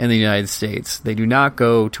in the United States. They do not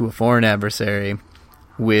go to a foreign adversary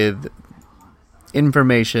with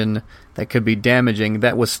information that could be damaging,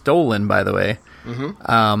 that was stolen, by the way.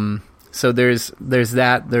 So there's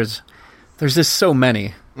that. There's just so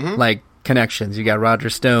many like connections. You got Roger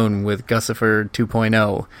Stone with Guccifer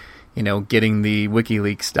 2.0, getting the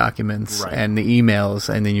WikiLeaks documents Right. and the emails,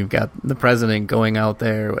 and then you've got the president going out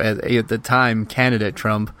there at the time, candidate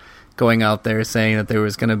Trump going out there saying that there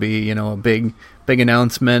was going to be a big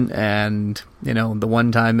announcement, and the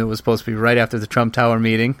one time it was supposed to be right after the Trump Tower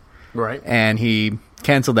meeting. Right. And he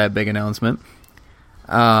canceled that big announcement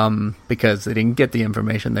because they didn't get the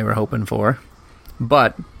information they were hoping for.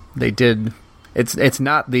 But they did. It's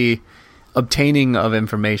not the obtaining of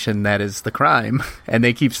information that is the crime. And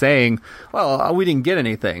they keep saying, well, we didn't get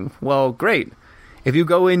anything. Well, great. If you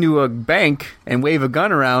go into a bank and wave a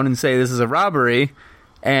gun around and say this is a robbery,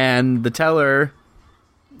 and the teller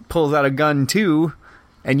pulls out a gun too,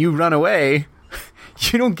 and you run away...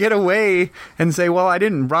 You don't get away and say, well, I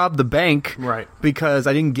didn't rob the bank Right. because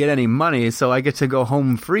I didn't get any money, so I get to go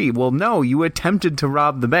home free. Well, no, you attempted to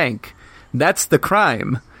rob the bank. That's the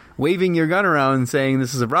crime. Waving your gun around and saying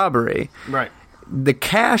this is a robbery. Right. The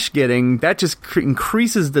cash getting, that just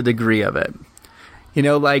increases the degree of it.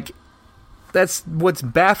 That's what's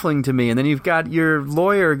baffling to me. And then you've got your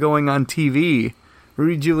lawyer going on TV,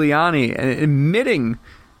 Rudy Giuliani, and admitting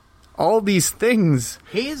all these things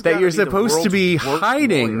He's that gotta you're be the supposed to world's be worst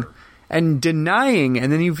hiding lawyer. and denying,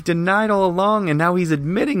 and then you've denied all along, and now he's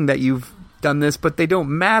admitting that you've done this, but they don't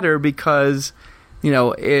matter because, you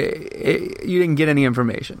didn't get any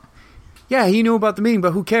information. Yeah, he knew about the meeting,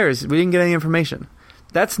 but who cares? We didn't get any information.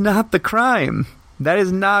 That's not the crime. That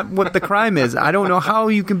is not what the crime is. I don't know how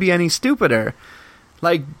you can be any stupider.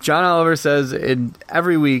 Like John Oliver says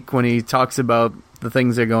every week when he talks about the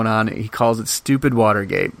things that are going on, he calls it stupid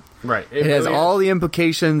Watergate. Right. It has really all is. the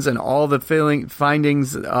implications and all the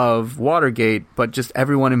findings of Watergate, but just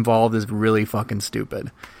everyone involved is really fucking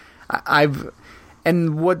stupid.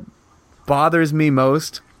 And what bothers me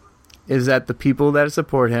most is that the people that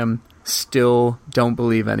support him still don't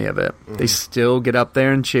believe any of it. They still get up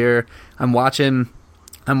there and cheer. I'm watching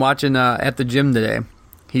at the gym today.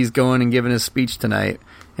 He's going and giving his speech tonight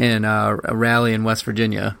in a rally in West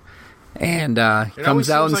Virginia, and he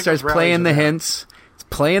comes out and seems like starts those playing the rallies are hints.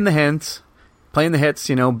 Playing the hits,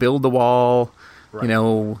 build the wall,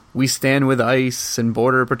 Right. We stand with ICE and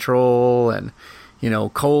Border Patrol, and,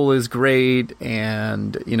 coal is great,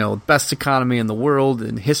 and, best economy in the world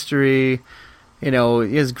in history,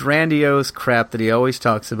 his grandiose crap that he always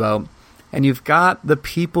talks about. And you've got the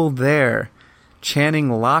people there chanting,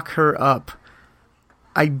 "Lock her up."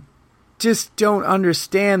 I just don't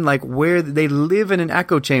understand, where they live in an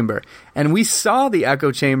echo chamber. And we saw the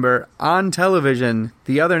echo chamber on television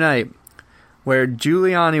the other night where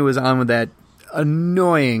Giuliani was on with that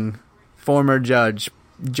annoying former judge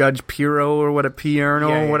Pirro or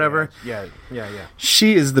Pierno or whatever. Yeah.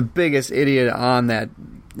 She is the biggest idiot on that.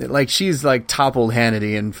 She's toppled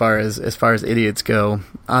Hannity as far as idiots go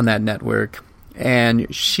on that network.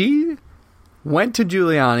 And she went to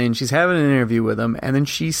Giuliani, and she's having an interview with him, and then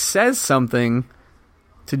she says something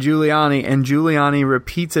to Giuliani, and Giuliani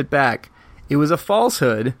repeats it back. It was a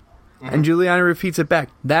falsehood, and Giuliani repeats it back.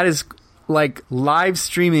 That is, like live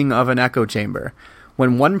streaming of an echo chamber.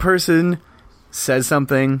 When one person says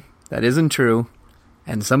something that isn't true,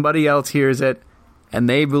 and somebody else hears it, and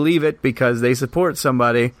they believe it because they support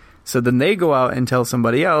somebody, so then they go out and tell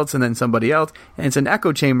somebody else, and then somebody else, and it's an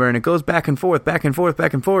echo chamber, and it goes back and forth, back and forth,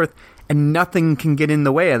 back and forth, and nothing can get in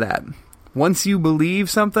the way of that. Once you believe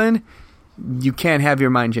something, you can't have your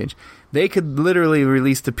mind change. They could literally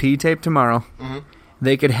release the P tape tomorrow. Mm-hmm.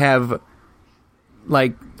 They could have,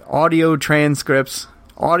 like, audio transcripts,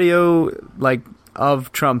 like,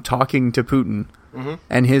 of Trump talking to Putin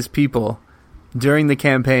and his people during the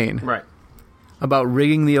campaign. Right. About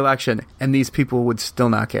rigging the election, and these people would still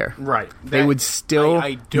not care. Right. They would still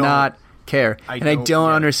not care. I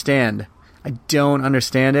don't understand. I don't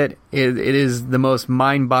understand it. It is the most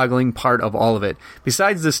mind-boggling part of all of it.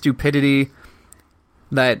 Besides the stupidity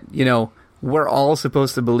that, you know, we're all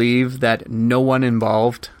supposed to believe that no one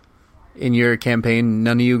involved in your campaign,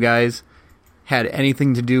 none of you guys, had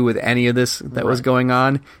anything to do with any of this that was going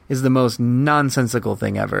on, is the most nonsensical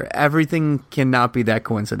thing ever. Everything cannot be that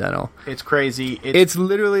coincidental. It's crazy. It's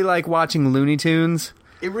literally like watching Looney Tunes.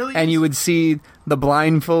 It really and is. You would see the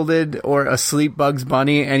blindfolded or asleep Bugs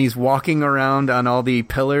Bunny, and he's walking around on all the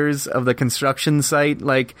pillars of the construction site,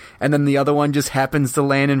 like, and then the other one just happens to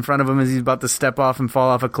land in front of him as he's about to step off and fall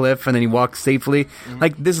off a cliff, and then he walks safely.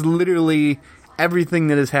 Like, this literally... Everything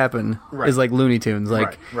that has happened is like Looney Tunes.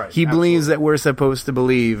 Like, he believes that we're supposed to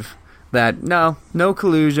believe that, no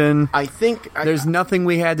collusion. I think... There's nothing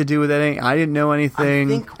we had to do with it. I didn't know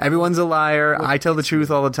anything. Everyone's a liar. I tell the truth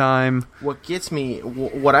all the time. What gets me...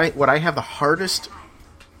 What I have the hardest...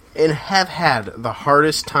 And have had the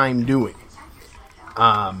hardest time doing...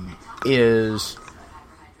 is...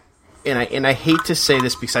 And I hate to say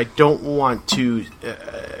this because I don't want to...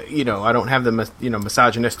 I don't have the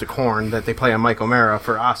misogynistic horn that they play on Mike O'Mara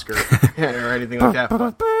for Oscar or anything like that.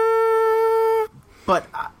 But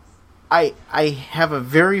I have a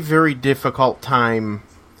very, very difficult time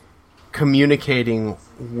communicating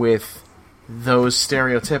with those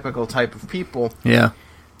stereotypical type of people. Yeah.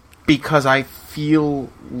 Because I feel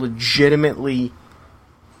legitimately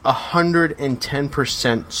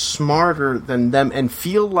 110% smarter than them and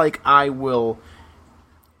feel like I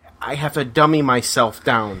have to dummy myself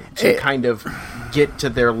down to kind of get to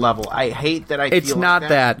their level. I hate that I feel it's not like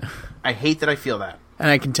that. I hate that I feel that. And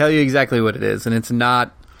I can tell you exactly what it is. And it's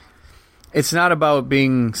not about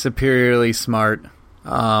being superiorly smart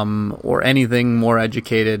or anything more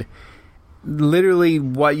educated. Literally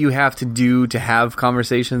what you have to do to have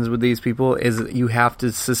conversations with these people is you have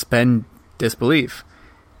to suspend disbelief.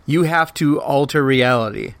 You have to alter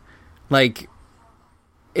reality. Like,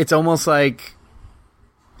 it's almost like...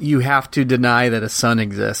 You have to deny that a sun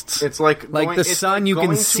exists. It's like the sun, you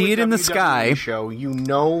can see it in the sky. Show, you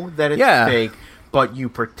know that it's fake, but you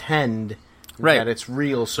pretend that it's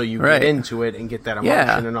real, so you get into it and get that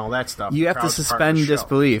emotion and all that stuff. You have to suspend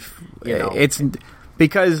disbelief. It's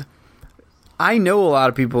because I know a lot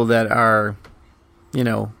of people that are,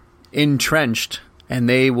 entrenched, and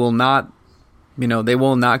they will not, they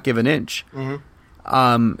will not give an inch.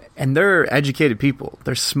 Mm-hmm. And they're educated people.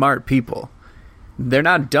 They're smart people. They're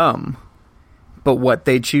not dumb, but what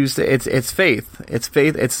they choose to... It's faith. It's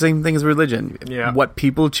faith. It's the same thing as religion. Yeah. What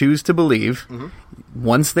people choose to believe,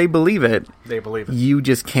 once they believe it... They believe it. You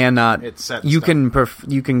just cannot... It's set you can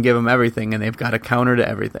give them everything, and they've got a counter to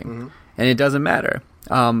everything. Mm-hmm. And it doesn't matter.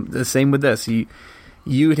 The same with this.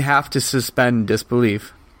 You'd have to suspend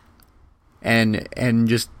disbelief and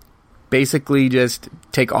just basically just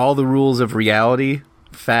take all the rules of reality,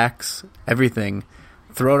 facts, everything,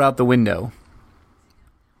 throw it out the window.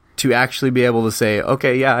 To actually be able to say,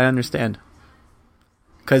 okay, yeah, I understand.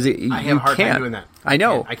 Because I have a hard time doing that. I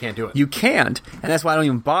know. I can't do it. You can't. And that's why I don't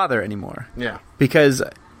even bother anymore. Yeah. Because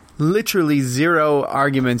literally 0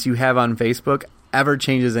 arguments you have on Facebook ever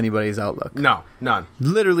changes anybody's outlook. No, none.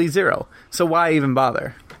 Literally 0. So why even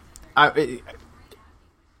bother?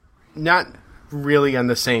 Not really on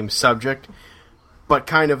the same subject, but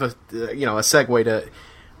kind of a segue to...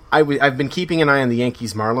 I've been keeping an eye on the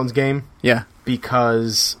Yankees-Marlins game. Yeah.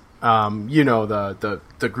 Because...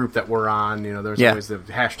 the group that we're on, there's always the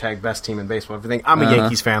hashtag best team in baseball, everything. I'm a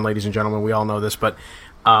Yankees fan, ladies and gentlemen. We all know this, but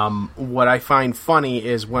what I find funny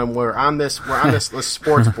is when we're on this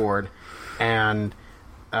sports board, and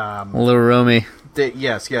little Romy.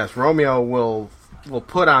 Yes, Romeo will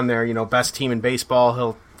put on there, best team in baseball.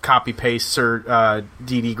 He'll copy paste Sir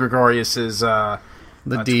Didi Gregorius's the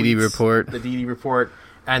Didi report, the Didi report,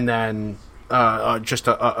 and then just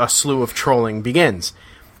a slew of trolling begins.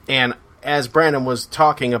 And as Brandon was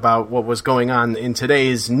talking about what was going on in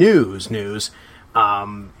today's news,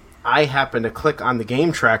 I happened to click on the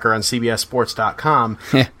game tracker on CBSSports.com,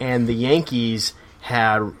 and the Yankees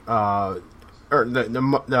had, or the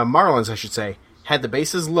Marlins, I should say, had the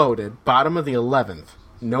bases loaded, bottom of the 11th,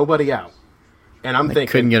 nobody out. And I'm thinking...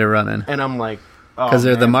 couldn't get a run in. And I'm like... Because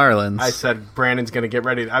they're the Marlins. I said, Brandon's going to get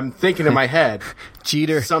ready. I'm thinking in my head,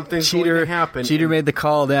 something's going to happen. Jeter made the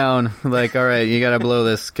call down, like, all right, you got to blow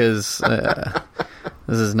this because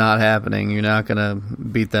this is not happening. You're not going to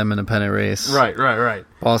beat them in a pennant race. Right.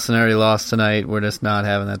 Boston already lost tonight. We're just not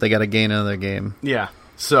having that. They got to gain another game. Yeah.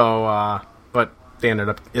 So, but they ended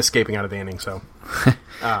up escaping out of the inning, so...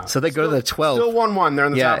 so they go to the 12th. Still 1-1. They're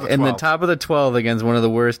in the top of the 12th. In the top of the 12th against one of the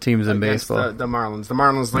worst teams in baseball. The Marlins. The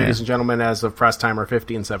Marlins, ladies and gentlemen, as of press time, are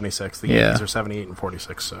 50-76. The Yankees are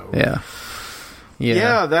 78-46. So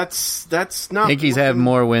yeah, that's not. Yankees have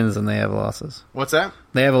more wins than they have losses. What's that?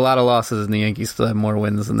 They have a lot of losses, and the Yankees still have more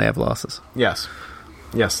wins than they have losses. Yes,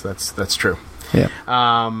 that's true. Yeah.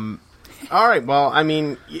 All right. Well, I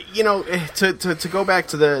mean, to go back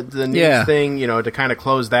to the news thing, to kind of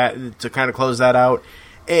close that out,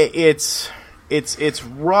 it's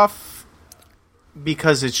rough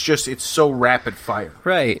because it's so rapid fire,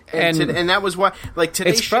 right? And that was why, like,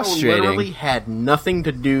 today's show literally had nothing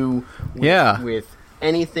to do with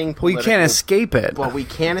anything political. Well, you can't escape it. Well, we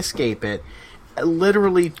can't escape it.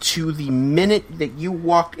 Literally to the minute that you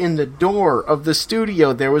walked in the door of the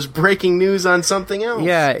studio, there was breaking news on something else.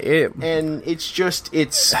 Yeah, and it's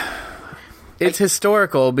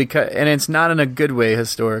historical and it's not in a good way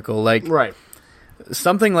historical. Like, right.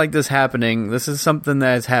 Something like this happening. This is something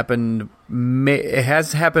that has happened. It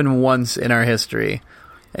has happened once in our history.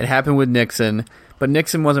 It happened with Nixon, but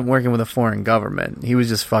Nixon wasn't working with a foreign government. He was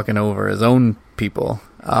just fucking over his own people.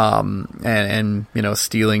 And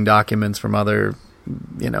stealing documents from other,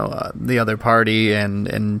 the other party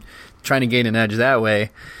and trying to gain an edge that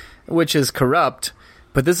way, which is corrupt.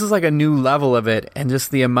 But this is like a new level of it, and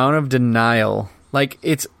just the amount of denial. Like,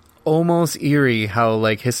 it's almost eerie how,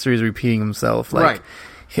 like, history is repeating himself. Like,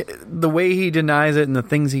 the way he denies it and the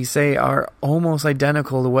things he say are almost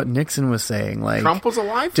identical to what Nixon was saying. Like, Trump was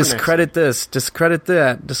alive for discredit Nixon. this, discredit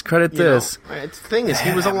that, discredit this. The thing is,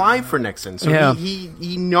 he was alive for Nixon, so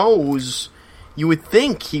he knows. You would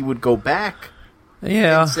think he would go back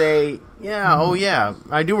and say,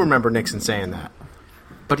 I do remember Nixon saying that.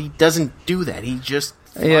 But he doesn't do that. He just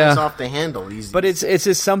flies off the handle. But it's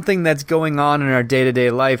just something that's going on in our day-to-day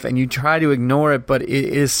life, and you try to ignore it, but it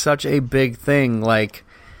is such a big thing. Like,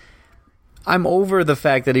 I'm over the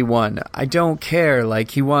fact that he won. I don't care.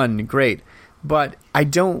 Like, he won. Great. But I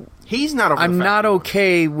don't... He's not over I'm not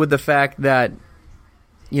okay with the fact that,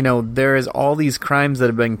 there is all these crimes that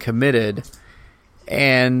have been committed,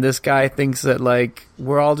 and this guy thinks that, like,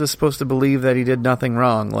 we're all just supposed to believe that he did nothing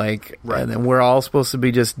wrong. Like, and we're all supposed to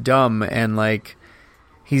be just dumb, and, like,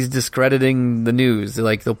 he's discrediting the news.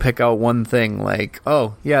 Like, they'll pick out one thing, like,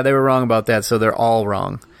 oh, yeah, they were wrong about that, so they're all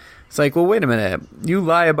wrong. It's like, well, wait a minute. You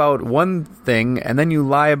lie about one thing, and then you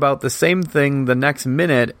lie about the same thing the next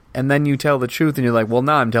minute, and then you tell the truth, and you're like, well,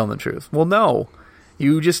 I'm telling the truth. Well, no.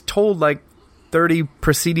 You just told, like, 30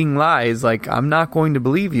 preceding lies. Like, I'm not going to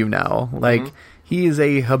believe you now. Like, he is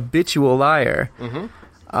a habitual liar.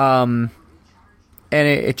 And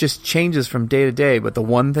it just changes from day to day, but the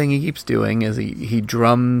one thing he keeps doing is he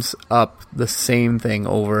drums up the same thing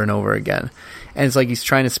over and over again. And it's like he's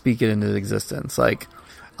trying to speak it into existence. Like,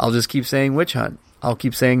 I'll just keep saying witch hunt. I'll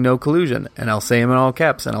keep saying no collusion, and I'll say them in all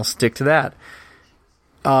caps, and I'll stick to that.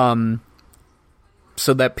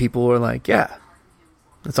 So that people are like, yeah,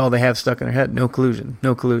 that's all they have stuck in their head. No collusion,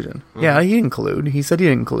 no collusion. Yeah, he didn't collude. He said he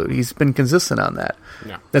didn't collude. He's been consistent on that.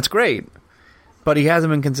 Yeah. That's great. But he hasn't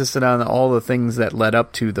been consistent on all the things that led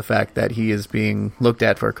up to the fact that he is being looked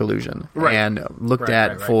at for collusion and looked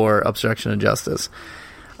at for obstruction of justice.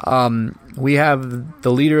 We have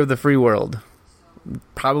the leader of the free world,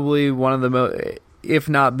 probably one of the most, if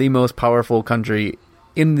not the most powerful country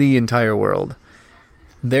in the entire world.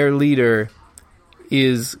 Their leader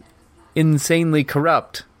is insanely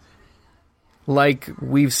corrupt, like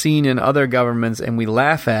we've seen in other governments, and we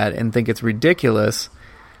laugh at and think it's ridiculous.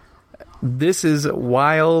 This is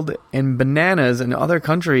wild and bananas in other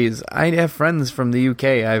countries. I have friends from the UK.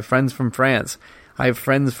 I have friends from France. I have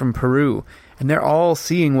friends from Peru. And they're all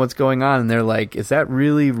seeing what's going on, and they're like, is that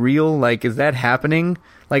really real? Like, is that happening?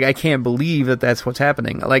 Like, I can't believe that that's what's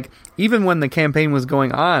happening. Like, even when the campaign was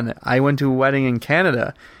going on, I went to a wedding in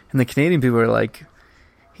Canada, and the Canadian people were like,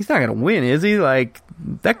 he's not going to win, is he? Like,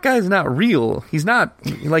 that guy's not real. He's not,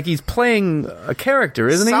 like, he's playing a character,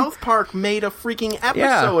 isn't he? South Park made a freaking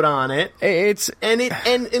episode on it.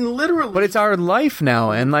 And literally. But it's our life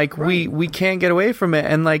now, and, like, we can't get away from it,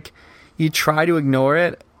 and, like, you try to ignore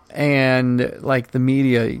it, and like the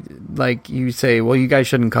media, like you say, well, you guys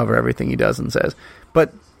shouldn't cover everything he does and says,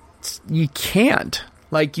 but you can't.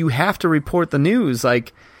 Like, you have to report the news.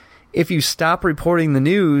 Like, if you stop reporting the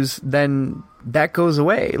news, then that goes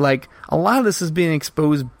away. Like, a lot of this is being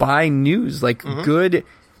exposed by news, like good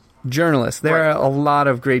journalists. There are a lot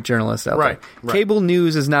of great journalists out there. Cable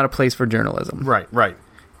news is not a place for journalism. Right.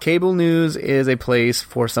 Cable news is a place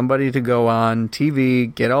for somebody to go on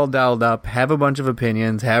TV, get all dialed up, have a bunch of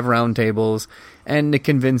opinions, have roundtables, and to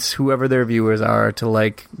convince whoever their viewers are to,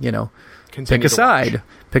 like, you know, pick a side.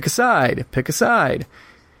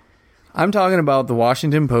 I'm talking about the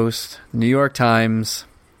Washington Post, New York Times,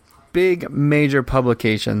 big major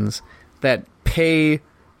publications that pay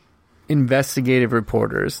investigative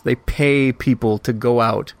reporters. They pay people to go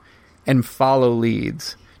out and follow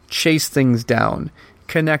leads, chase things down,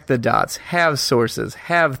 connect the dots, have sources,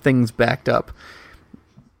 have things backed up.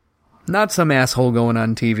 Not some asshole going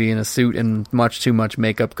on TV in a suit and much too much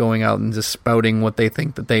makeup going out and just spouting what they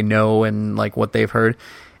think that they know and like what they've heard.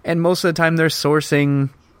 And most of the time they're sourcing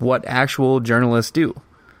what actual journalists do,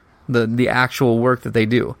 the actual work that they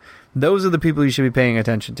do. Those are the people you should be paying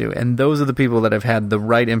attention to, and those are the people that have had the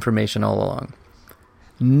right information all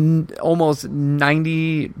along. Almost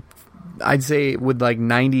 90, I'd say with like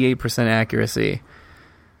 98% accuracy,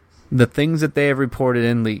 the things that they have reported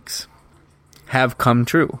in leaks have come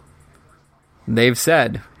true. They've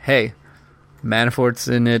said, hey, Manafort's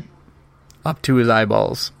in it up to his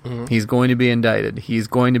eyeballs. He's going to be indicted.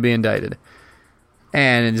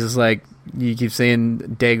 And it's just like, you keep saying,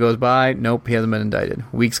 day goes by, nope, he hasn't been indicted.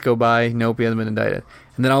 Weeks go by, nope, he hasn't been indicted.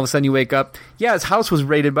 And then all of a sudden you wake up, yeah, his house was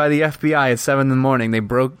raided by the FBI at 7 in the morning.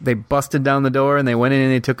 They busted down the door and they went in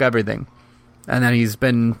and they took everything. And then he's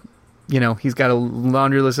been, you know, he's got a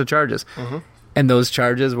laundry list of charges. And those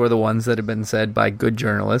charges were the ones that have been said by good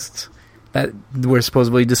journalists that were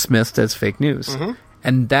supposedly dismissed as fake news.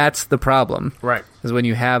 And that's the problem. Right. Is when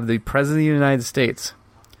you have the President of the United States,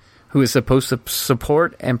 who is supposed to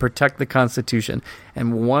support and protect the Constitution.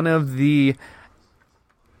 And one of the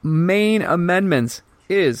main amendments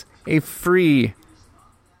is a free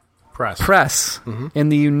press in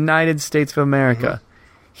the United States of America.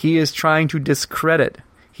 He is trying to discredit.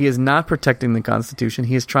 He is not protecting the Constitution.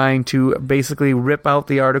 He is trying to basically rip out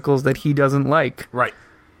the articles that he doesn't like. Right.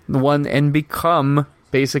 And become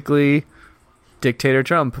basically dictator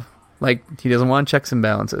Trump. Like, he doesn't want checks and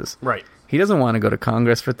balances. Right. He doesn't want to go to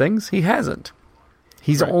Congress for things. He hasn't.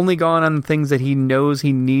 He's only gone on things that he knows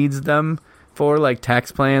he needs them for, like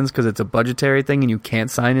tax plans, because it's a budgetary thing and you can't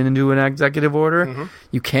sign it into an executive order.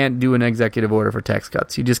 You can't do an executive order for tax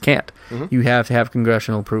cuts. You just can't. You have to have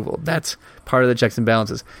congressional approval. That's part of the checks and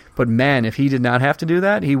balances. But man, if he did not have to do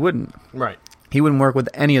that, he wouldn't. Right. He wouldn't work with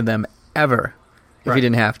any of them ever if he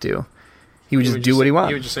didn't have to. He would just do what he wants.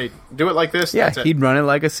 He would just say, do it like this. Yeah, that's it. He'd run it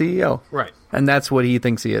like a CEO. Right. And that's what he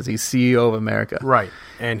thinks he is. He's CEO of America. Right.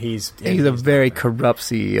 And he's a very corrupt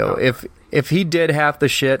CEO. If he did half the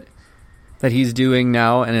shit that he's doing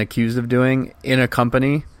now and accused of doing in a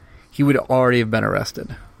company, he would already have been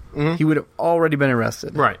arrested. He would have already been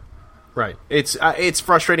arrested. Right. It's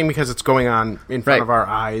frustrating because it's going on in front of our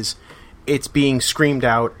eyes. It's being screamed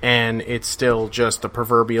out, and it's still just a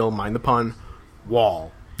proverbial, mind the pun,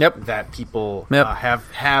 wall. That people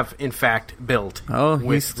have in fact built. Oh,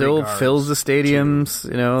 he still fills the stadiums,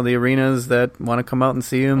 you know, the arenas that want to come out and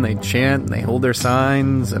see him. They chant, and they hold their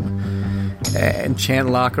signs, and chant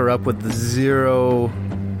 "lock her up" with zero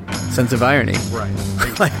sense of irony.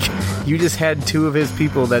 Right. Like, you just had two of his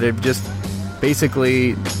people that have just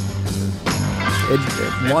basically...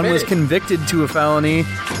 one was convicted to a felony,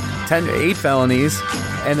 8 felonies,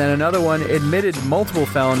 and then another one admitted multiple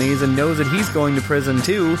felonies and knows that he's going to prison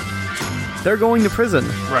too. They're going to prison.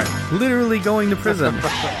 Right. Literally going to prison.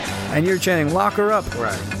 And you're chanting, lock her up.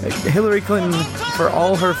 Right. Hillary Clinton, for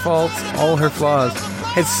all her faults, all her flaws,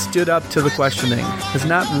 has stood up to the questioning. Has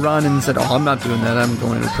not run and said, oh, I'm not doing that. I'm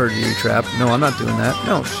going to a perjury trap. No, I'm not doing that.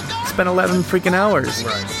 No, spent 11 freaking hours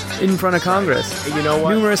in front of Congress. You know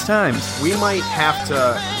what? Numerous times. We might have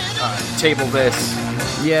to table this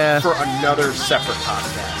for another separate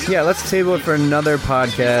podcast. Yeah, let's table it for another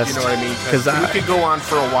podcast. You know what I mean? Because we could go on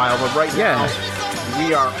for a while, but right now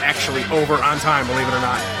we are actually over on time, believe it or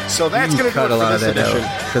not. So that's going to cut a lot of that edition.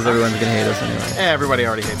 Because everyone's going to hate us anyway. Everybody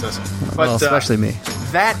already hates us. But, well, especially me.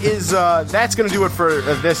 That's going to do it for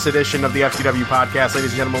this edition of the FTW podcast,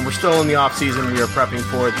 ladies and gentlemen. We're still in the off season. We are prepping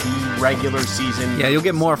for the regular season. Yeah, you'll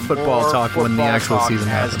get more football talk when the actual season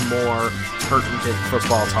has happens. more pertinent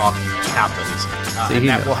football talk happens. And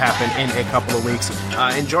that will happen in a couple of weeks.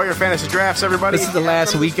 Enjoy your fantasy drafts, everybody. This is the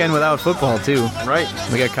last weekend without football, too. Right.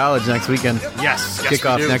 We got college next weekend. Yes.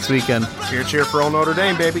 Kickoff next weekend. Cheer for old Notre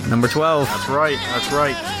Dame, baby. Number 12. That's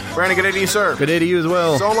right. Brandon, good day to you, sir. Good day to you as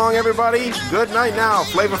well. So long, everybody. Good night now.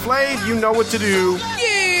 Flavor Flav, you know what to do.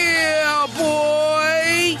 Yeah,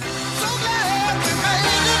 boy!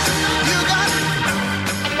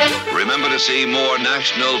 Remember to see more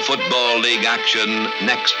National Football League action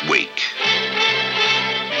next week.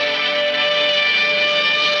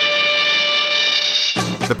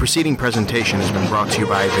 The preceding presentation has been brought to you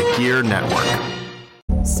by the Gear Network.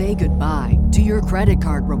 Say goodbye to your credit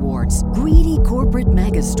card rewards. Greedy corporate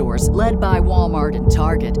mega stores, led by Walmart and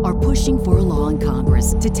Target, are pushing for a law in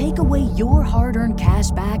Congress to take away your hard-earned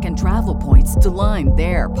cash back and travel points to line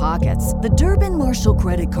their pockets. The Durbin-Marshall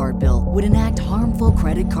credit card bill would enact harmful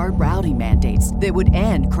credit card routing mandates that would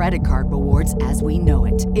end credit card rewards as we know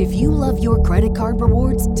it. If you love your credit card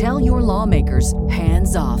rewards, tell your lawmakers,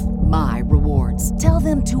 hands off my rewards. Tell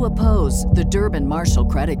them to oppose the Durbin-Marshall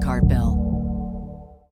credit card bill.